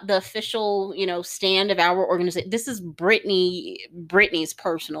the official, stand of our organization. This is Brittany's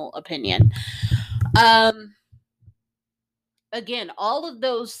personal opinion. Again, all of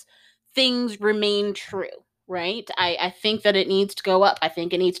those things remain true, right? I think that it needs to go up. I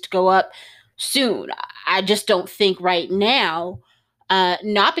think it needs to go up soon. I just don't think right now,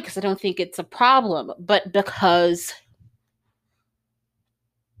 not because I don't think it's a problem, but because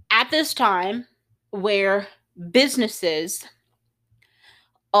at this time where businesses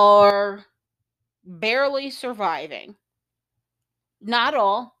are barely surviving, not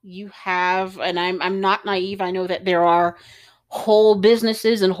all, you have, and I'm not naive, I know that there are whole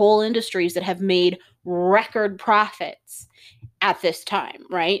businesses and whole industries that have made record profits at this time,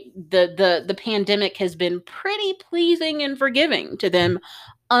 right? The pandemic has been pretty pleasing and forgiving to them,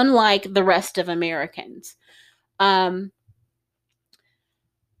 unlike the rest of Americans.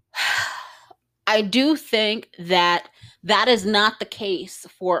 I do think that is not the case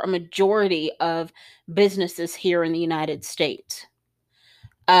for a majority of businesses here in the United States.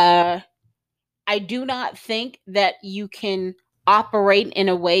 I do not think that you can operate in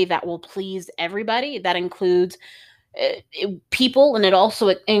a way that will please everybody. That includes people, and it also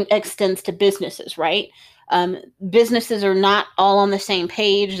extends to businesses, right? Businesses are not all on the same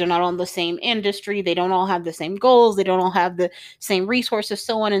page. They're not on the same industry. They don't all have the same goals. They don't all have the same resources,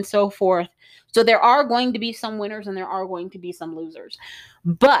 so on and so forth. So there are going to be some winners and there are going to be some losers.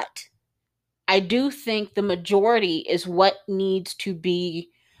 But I do think the majority is what needs to be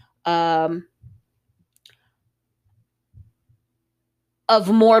of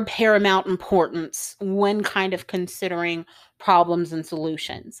more paramount importance when kind of considering problems and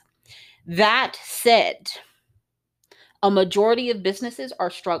solutions. That said, a majority of businesses are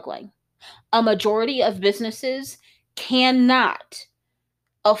struggling. A majority of businesses cannot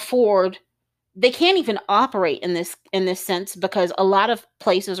afford, they can't even operate in this sense, because a lot of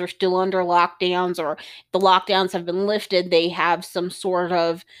places are still under lockdowns, or the lockdowns have been lifted. They have some sort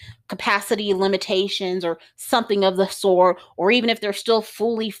of capacity limitations or something of the sort, or even if they're still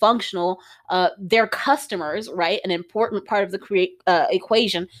fully functional, their customers, right? An important part of the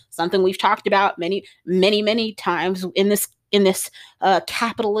equation, something we've talked about many times in this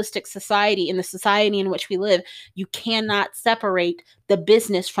capitalistic society, in the society in which we live. You cannot separate the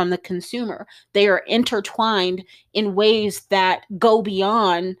business from the consumer. They are intertwined in ways that go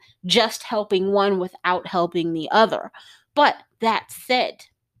beyond just helping one without helping the other. But that said,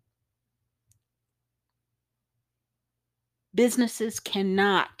 businesses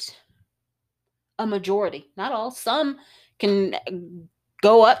cannot, a majority, not all, some can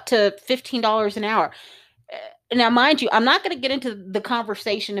go up to $15 an hour. Now, mind you, I'm not going to get into the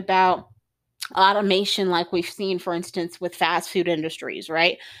conversation about automation like we've seen, for instance, with fast food industries,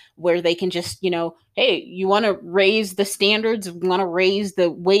 right? Where they can just, hey, you want to raise the standards, want to raise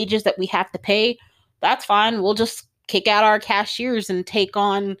the wages that we have to pay? That's fine. We'll just kick out our cashiers and take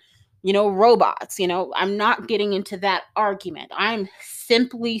on robots. I'm not getting into that argument. I'm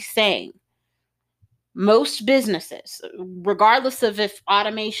simply saying most businesses, regardless of if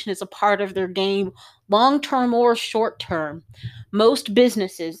automation is a part of their game, long term or short term, most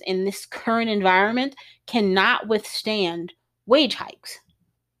businesses in this current environment cannot withstand wage hikes.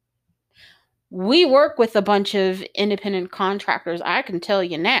 We work with a bunch of independent contractors. I can tell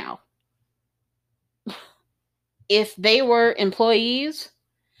you now, if they were employees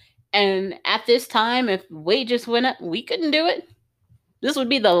and at this time, if wages went up, we couldn't do it. This would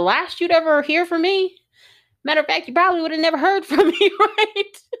be the last you'd ever hear from me. Matter of fact, you probably would have never heard from me,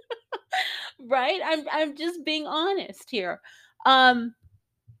 right? Right? I'm just being honest here.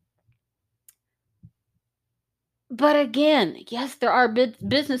 But again, yes, there are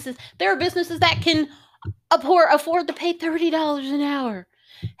businesses. There are businesses that can afford to pay $30 an hour.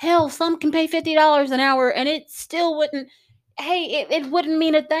 Hell, some can pay $50 an hour, and it still wouldn't. Hey, it wouldn't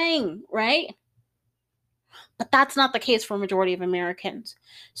mean a thing, right? But that's not the case for a majority of Americans.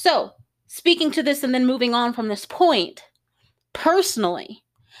 So, speaking to this and then moving on from this point, personally,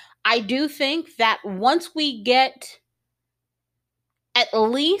 I do think that once we get at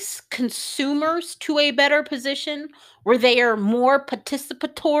least consumers to a better position where they are more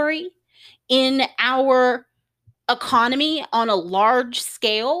participatory in our economy on a large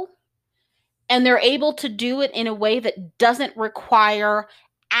scale, and they're able to do it in a way that doesn't require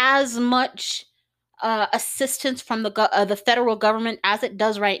as much assistance from the federal government as it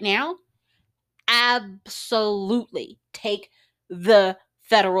does right now, absolutely take the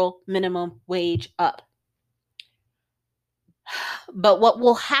federal minimum wage up. But what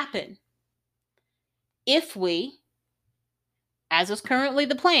will happen if we, as is currently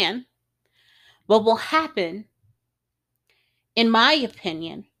the plan, what will happen, in my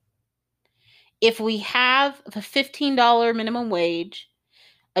opinion, if we have the $15 minimum wage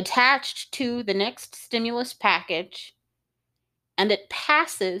attached to the next stimulus package and it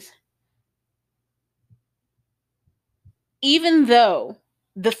passes, even though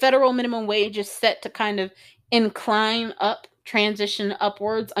the federal minimum wage is set to kind of incline up, transition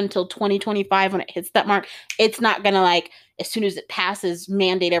upwards until 2025 when it hits that mark, it's not going to, like, as soon as it passes,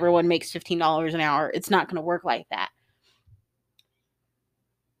 mandate everyone makes $15 an hour. It's not going to work like that.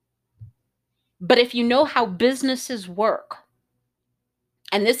 But if you know how businesses work,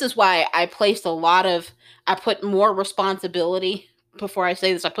 and this is why I put more responsibility, before I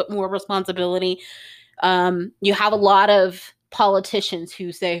say this, I put more responsibility. You have a lot of politicians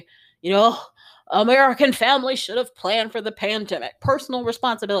who say, American families should have planned for the pandemic. Personal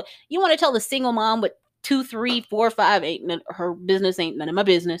responsibility. You want to tell the single mom with 2, 3, 4, 5, her business ain't none of my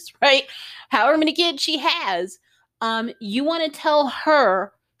business, right? However many kids she has, you want to tell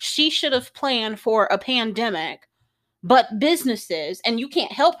her she should have planned for a pandemic. But businesses, and you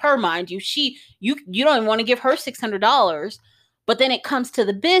can't help her, mind you, you don't even want to give her $600. But then it comes to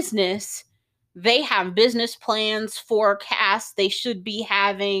the business, they have business plans, forecasts, they should be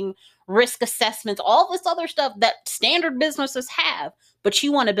having risk assessments, all this other stuff that standard businesses have, but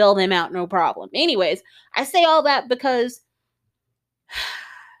you want to bail them out, no problem. Anyways, I say all that because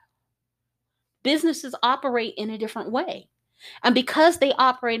businesses operate in a different way. And because they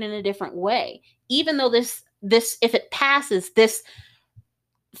operate in a different way, even though this, if it passes, this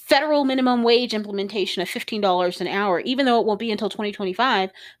federal minimum wage implementation of $15 an hour, even though it won't be until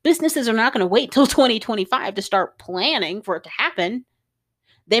 2025, businesses are not going to wait till 2025 to start planning for it to happen.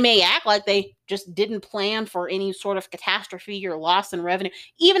 They may act like they just didn't plan for any sort of catastrophe or loss in revenue.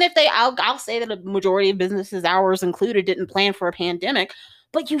 Even if I'll say that a majority of businesses, ours included, didn't plan for a pandemic,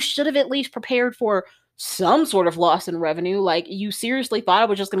 but you should have at least prepared for some sort of loss in revenue. Like, you seriously thought it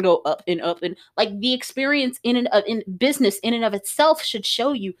was just going to go up and up, and like the experience in business in and of itself should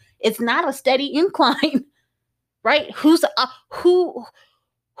show you it's not a steady incline, right? Who does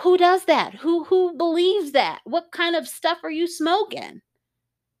that? Who believes that? What kind of stuff are you smoking?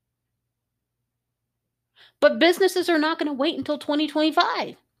 But businesses are not going to wait until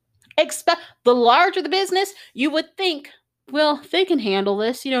 2025. The larger the business, you would think, well, they can handle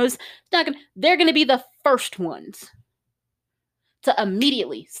this. They're going to be the first ones to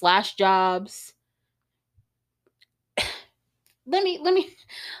immediately slash jobs. Let me,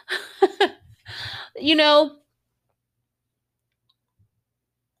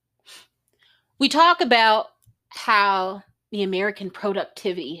 we talk about how the American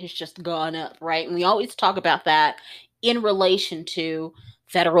productivity has just gone up, right? And we always talk about that in relation to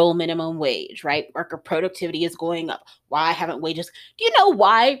federal minimum wage, right? Worker productivity is going up. Why haven't wages? Do you know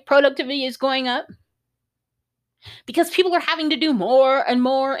why productivity is going up? because people are having to do more and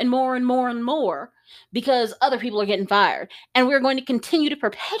more and more and more and more because other people are getting fired. And we're going to continue to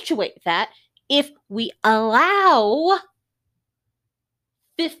perpetuate that if we allow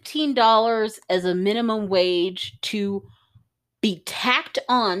 $15 as a minimum wage to be tacked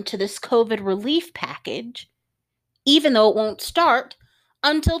on to this COVID relief package, even though it won't start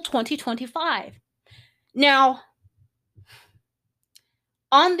until 2025. Now,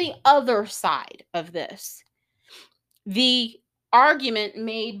 on the other side of this, the argument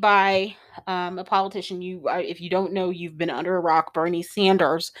made by a politician, if you don't know, you've been under a rock, Bernie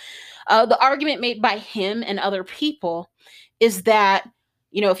Sanders, the argument made by him and other people is that,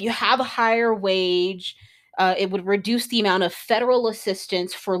 if you have a higher wage, it would reduce the amount of federal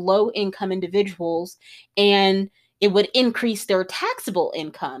assistance for low income individuals, and it would increase their taxable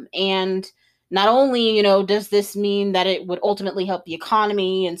income. And not only, does this mean that it would ultimately help the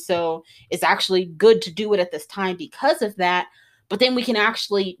economy, and so it's actually good to do it at this time because of that, but then we can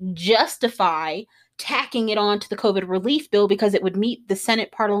actually justify tacking it on to the COVID relief bill because it would meet the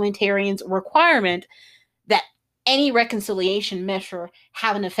Senate parliamentarians' requirement that any reconciliation measure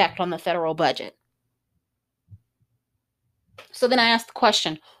have an effect on the federal budget. So then I asked the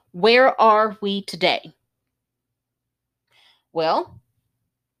question, where are we today? Well,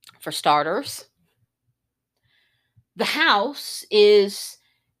 for starters, the House is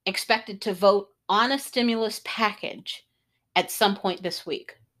expected to vote on a stimulus package at some point this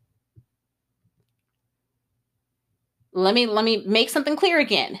week. Let me make something clear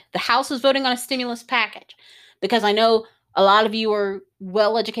again. The House is voting on a stimulus package because I know a lot of you are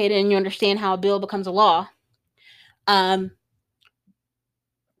well educated and you understand how a bill becomes a law. And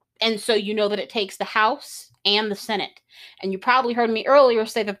so you know that it takes the House and the Senate. And you probably heard me earlier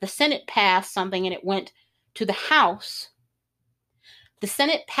say that the Senate passed something and it went to the House. The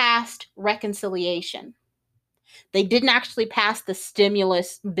Senate passed reconciliation. They didn't actually pass the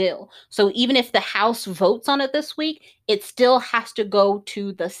stimulus bill. So even if the House votes on it this week, it still has to go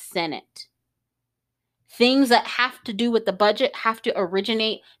to the Senate. Things that have to do with the budget have to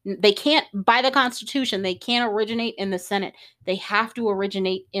originate. They can't, by the Constitution, they can't originate in the Senate. They have to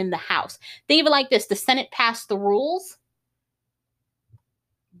originate in the House. Think of it like this. The Senate passed the rules,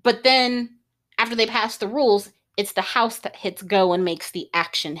 but then after they pass the rules, it's the House that hits go and makes the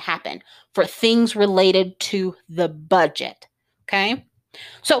action happen for things related to the budget. Okay?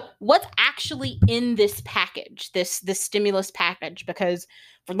 So what's actually in this package, this stimulus package? Because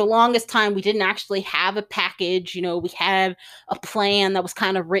for the longest time, we didn't actually have a package. We had a plan that was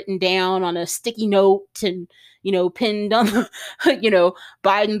kind of written down on a sticky note and, pinned on,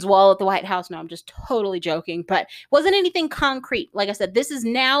 Biden's wall at the White House. No, I'm just totally joking, but it wasn't anything concrete. Like I said, this is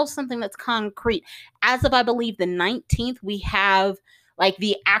now something that's concrete. As of, I believe, the 19th, we have like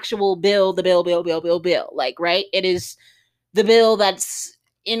the actual bill, the bill, like, right? It is the bill that's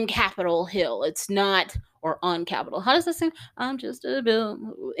in Capitol Hill. It's not, or on Capitol. How does this sing? I'm just a bill.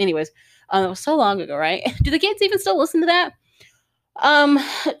 Anyways, it was so long ago, right? Do the kids even still listen to that?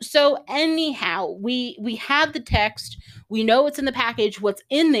 So anyhow, we have the text. We know what's in the package. What's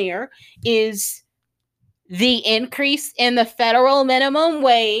in there is the increase in the federal minimum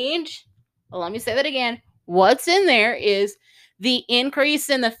wage. Well, let me say that again. What's in there is the increase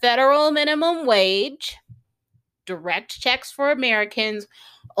in the federal minimum wage, direct checks for Americans,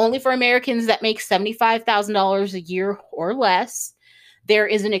 only for Americans that make $75,000 a year or less. There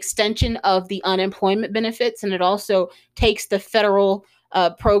is an extension of the unemployment benefits, and it also takes the federal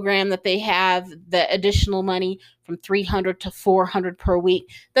program that they have, the additional money from $300 to $400 per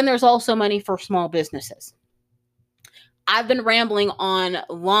week. Then there's also money for small businesses. I've been rambling on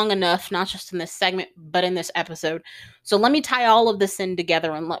long enough, not just in this segment, but in this episode. So let me tie all of this in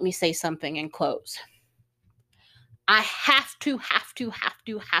together and let me say something and close. I have to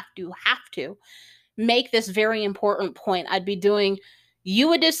make this very important point. I'd be doing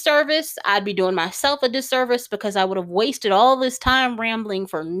you a disservice. I'd be doing myself a disservice because I would have wasted all this time rambling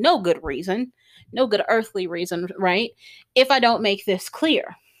for no good reason, no good earthly reason, right? If I don't make this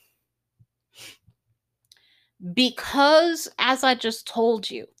clear. Because, as I just told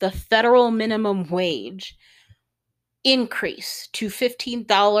you, the federal minimum wage increase to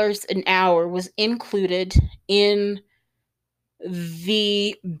 $15 an hour was included in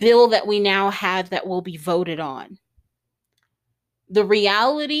the bill that we now have that will be voted on. The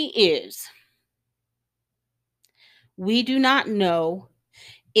reality is, we do not know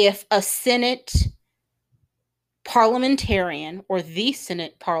if a Senate parliamentarian, or the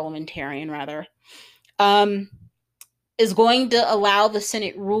Senate parliamentarian rather, is going to allow the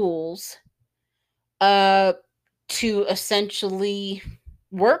Senate rules to essentially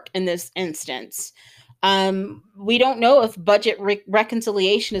work in this instance. We don't know if budget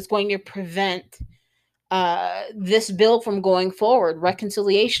reconciliation is going to prevent this bill from going forward.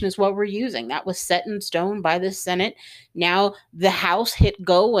 Reconciliation is what we're using. That was set in stone by the Senate. Now the House hit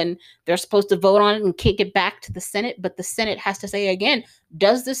go and they're supposed to vote on it and kick it back to the Senate. But the Senate has to say again,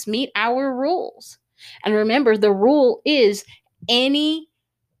 does this meet our rules? And remember, the rule is any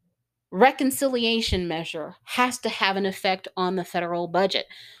reconciliation measure has to have an effect on the federal budget.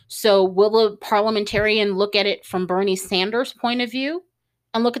 So will a parliamentarian look at it from Bernie Sanders' point of view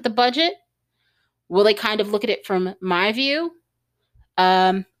and look at the budget? Will they kind of look at it from my view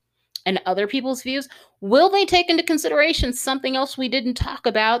and other people's views? Will they take into consideration something else we didn't talk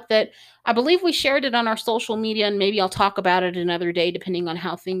about that I believe we shared it on our social media, and maybe I'll talk about it another day depending on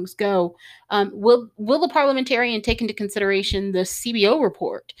how things go. Will the parliamentarian take into consideration the CBO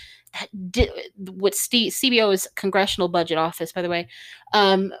report? CBO is Congressional Budget Office, by the way.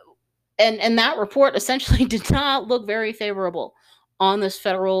 And that report essentially did not look very favorable on this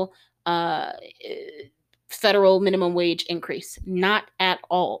federal minimum wage increase. Not at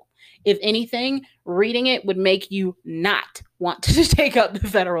all. If anything, reading it would make you not want to take up the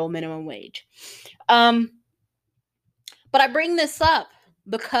federal minimum wage. But I bring this up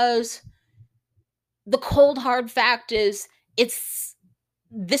because the cold hard fact is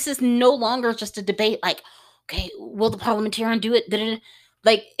this is no longer just a debate like, okay, will the parliamentarian do it?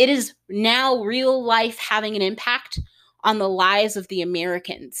 Like, it is now real life having an impact on the lives of the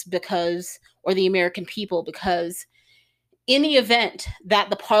Americans or the American people, because in the event that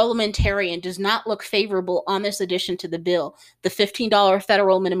the parliamentarian does not look favorable on this addition to the bill, the $15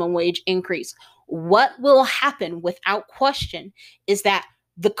 federal minimum wage increase, what will happen without question is that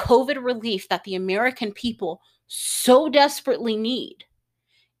the COVID relief that the American people so desperately need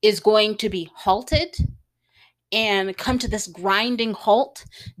is going to be halted and come to this grinding halt,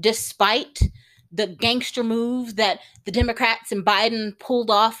 despite the gangster move that the Democrats and Biden pulled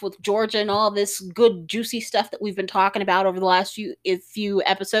off with Georgia and all this good, juicy stuff that we've been talking about over the last few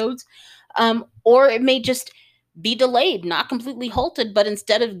episodes. Or it may just be delayed, not completely halted, but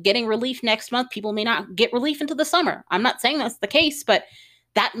instead of getting relief next month, people may not get relief into the summer. I'm not saying that's the case, but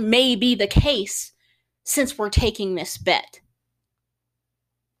that may be the case since we're taking this bet.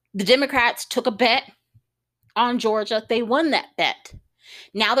 The Democrats took a bet on Georgia. They won that bet.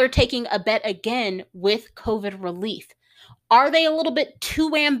 Now they're taking a bet again with COVID relief. Are they a little bit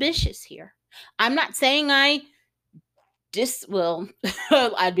too ambitious here? I'm not saying I'd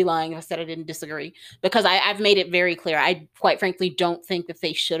be lying if I said I didn't disagree, because I've made it very clear. I quite frankly don't think that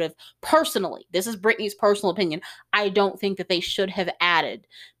they should have, personally, this is Brittany's personal opinion, I don't think that they should have added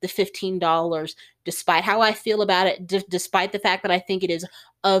the $15, despite how I feel about it, despite the fact that I think it is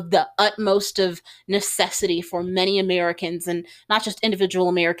of the utmost of necessity for many Americans, and not just individual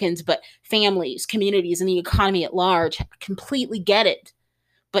Americans, but families, communities, and the economy at large. I completely get it.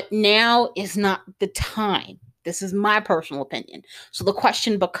 But now is not the time. This is my personal opinion. So the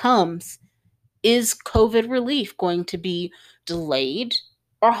question becomes, is COVID relief going to be delayed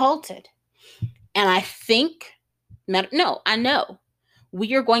or halted? And I know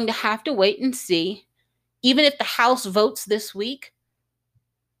we are going to have to wait and see. Even if the House votes this week,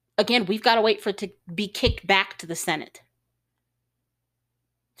 again, we've got to wait for it to be kicked back to the Senate.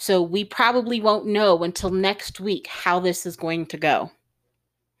 So we probably won't know until next week how this is going to go.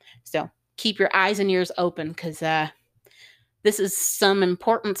 So keep your eyes and ears open, because this is some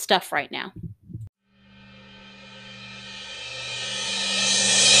important stuff right now.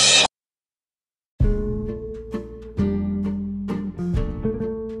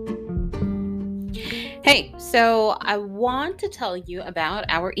 Hey, so I want to tell you about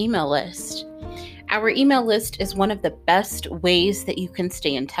our email list. Our email list is one of the best ways that you can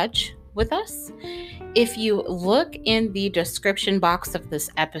stay in touch with us. If you look in the description box of this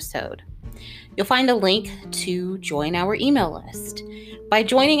episode, you'll find a link to join our email list. By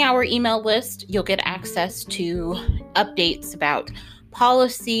joining our email list, you'll get access to updates about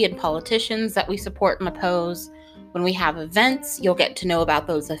policy and politicians that we support and oppose. When we have events, you'll get to know about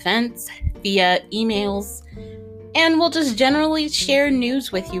those events via emails. And we'll just generally share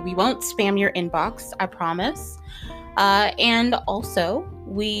news with you. We won't spam your inbox, I promise. And also,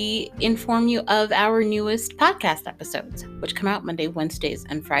 we inform you of our newest podcast episodes, which come out Monday, Wednesdays,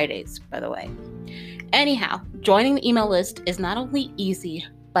 and Fridays, by the way. Anyhow, joining the email list is not only easy,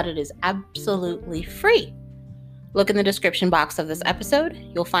 but it is absolutely free. Look in the description box of this episode.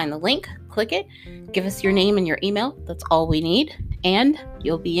 You'll find the link. Click it. Give us your name and your email. That's all we need. And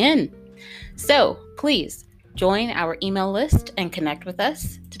you'll be in. So please join our email list and connect with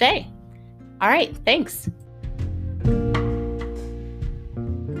us today. All right. Thanks.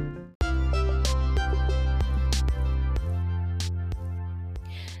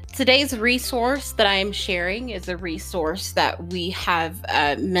 Today's resource that I am sharing is a resource that we have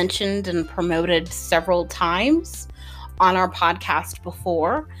mentioned and promoted several times on our podcast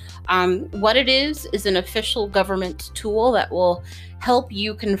before. What it is an official government tool that will help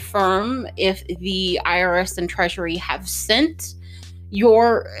you confirm if the IRS and Treasury have sent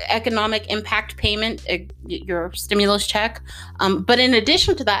your economic impact payment, your stimulus check. But in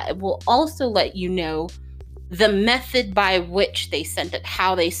addition to that, it will also let you know the method by which they sent it,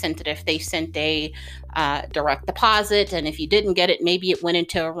 how they sent it, if they sent a direct deposit, and if you didn't get it, maybe it went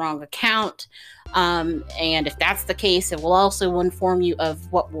into a wrong account. And if that's the case, it will also inform you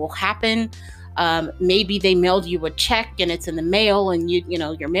of what will happen. Maybe they mailed you a check and it's in the mail, and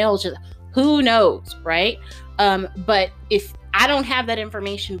your mail is just, who knows, right? But if I don't have that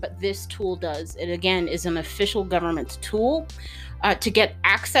information, but this tool does. It again is an official government tool. To get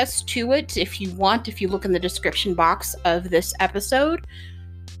access to it, if you look in the description box of this episode,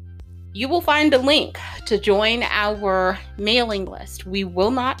 you will find a link to join our mailing list. We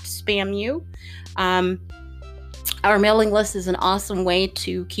will not spam you. Our mailing list is an awesome way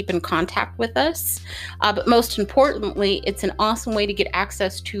to keep in contact with us. But most importantly, it's an awesome way to get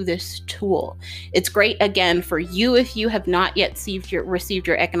access to this tool. It's great, again, for you if you have not yet received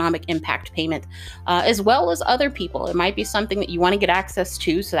your economic impact payment, as well as other people. It might be something that you want to get access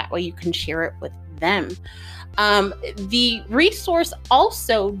to, so that way you can share it with them. The resource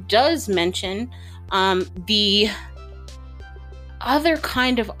also does mention the other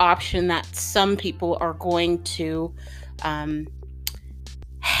kind of option that some people are going to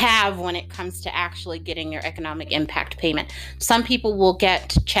have when it comes to actually getting your economic impact payment. Some people will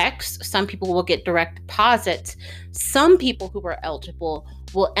get checks, some people will get direct deposits, some people who are eligible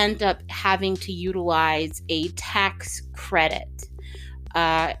will end up having to utilize a tax credit.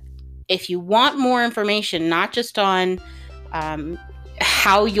 If you want more information, not just on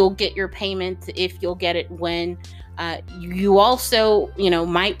how you'll get your payment, if you'll get it when, you also,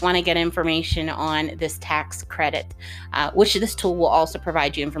 might want to get information on this tax credit, which this tool will also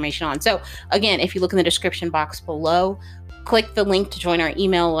provide you information on. So again, if you look in the description box below, click the link to join our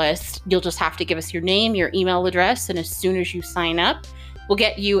email list. You'll just have to give us your name, your email address, and as soon as you sign up, we'll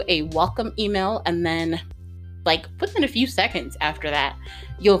get you a welcome email, and then within a few seconds after that,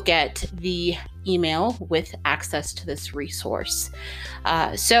 you'll get the email with access to this resource.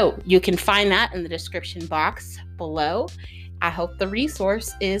 So you can find that in the description box below. I hope the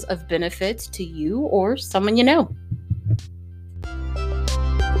resource is of benefit to you or someone you know.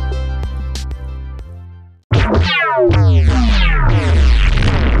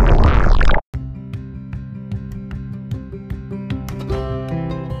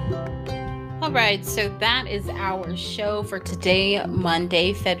 All right, so that is our show for today,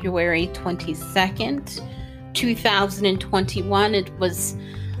 Monday, February 22nd, 2021. It was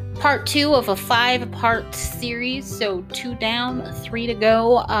part 2 of a 5-part series, so 2 down, 3 to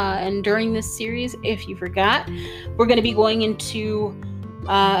go. And during this series, if you forgot, we're going to be going into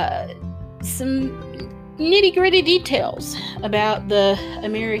some nitty-gritty details about the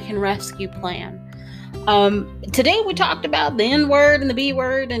American Rescue Plan. Today we talked about the N-word and the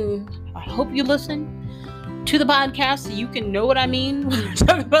B-word, and I hope you listen to the podcast so you can know what I mean when I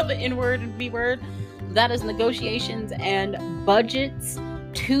talk about the N-word and B-word. That is negotiations and budgets.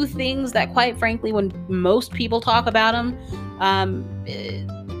 2 things that, quite frankly, when most people talk about them,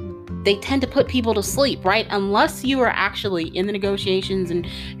 they tend to put people to sleep, right? Unless you are actually in the negotiations and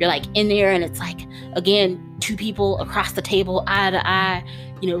you're in there, and it's again, 2 people across the table, eye to eye,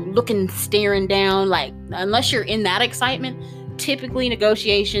 looking, staring down. Unless you're in that excitement, typically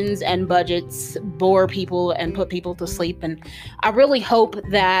negotiations and budgets bore people and put people to sleep. And I really hope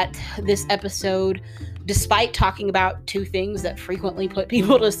that this episode, despite talking about 2 things that frequently put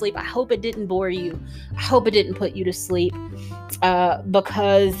people to sleep, I hope it didn't bore you. I hope it didn't put you to sleep,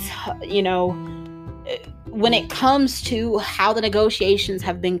 because, when it comes to how the negotiations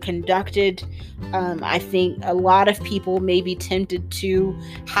have been conducted, I think a lot of people may be tempted to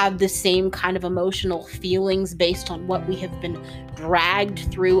have the same kind of emotional feelings based on what we have been dragged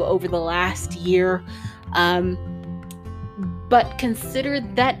through over the last year. But consider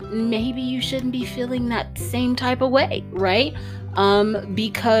that maybe you shouldn't be feeling that same type of way, right?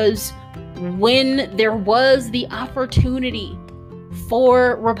 Because when there was the opportunity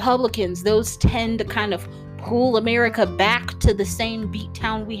for Republicans, those tend to kind of pull America back to the same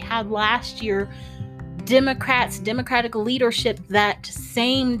beatdown we had last year. Democratic leadership that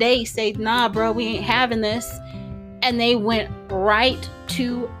same day said, nah, bro, we ain't having this. and they went right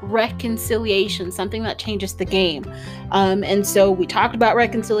to reconciliation, something that changes the game. And so we talked about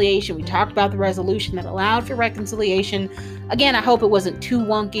reconciliation. We talked about the resolution that allowed for reconciliation. Again, I hope it wasn't too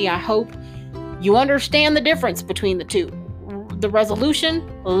wonky. I hope you understand the difference between the two. The resolution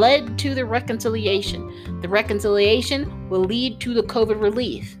led to the reconciliation. The reconciliation will lead to the COVID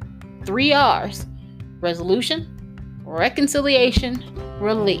relief. 3 R's: resolution, reconciliation,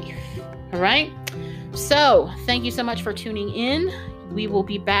 relief. All right? So, thank you so much for tuning in. We will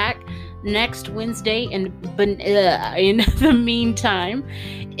be back next Wednesday. In the meantime,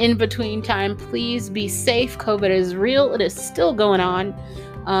 in between time, please be safe. COVID is real. It is still going on.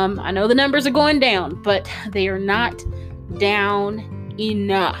 I know the numbers are going down, but they are not down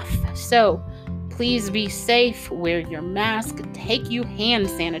enough. So please be safe. Wear your mask. Take you hand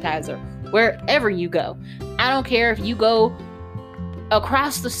sanitizer wherever you go. I don't care if you go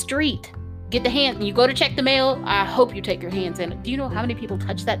across the street. Get the hand. You go to check the mail. I hope you take your hand sanitizer. Do you know how many people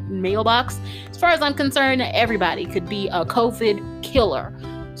touch that mailbox? As far as I'm concerned, everybody could be a COVID killer.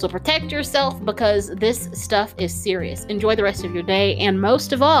 So protect yourself, because this stuff is serious. Enjoy the rest of your day. And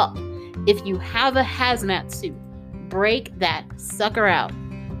most of all, if you have a hazmat suit, break that sucker out.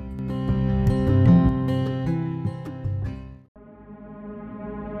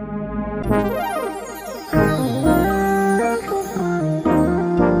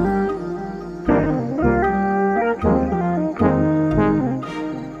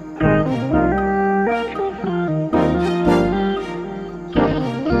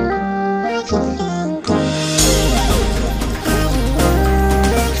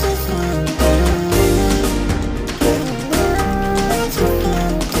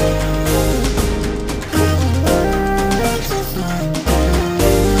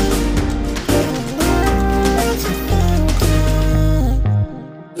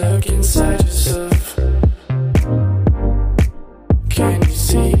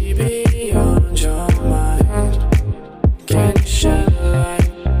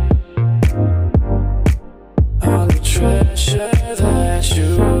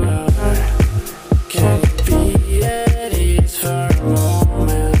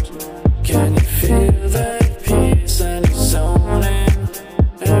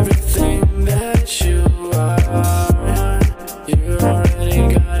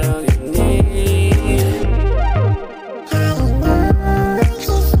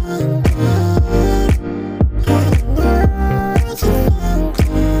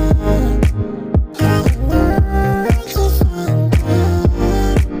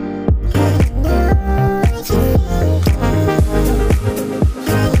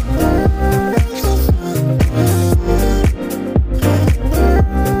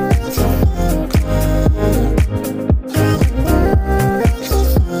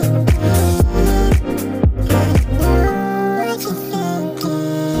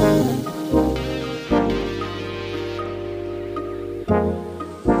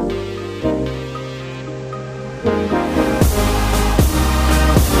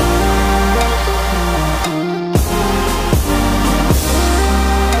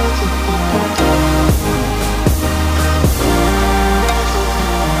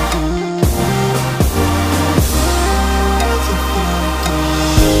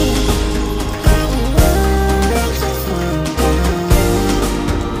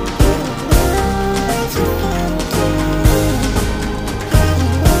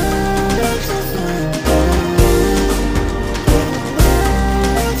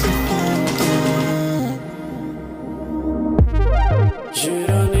 You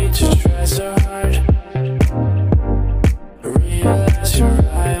don't need to dress up.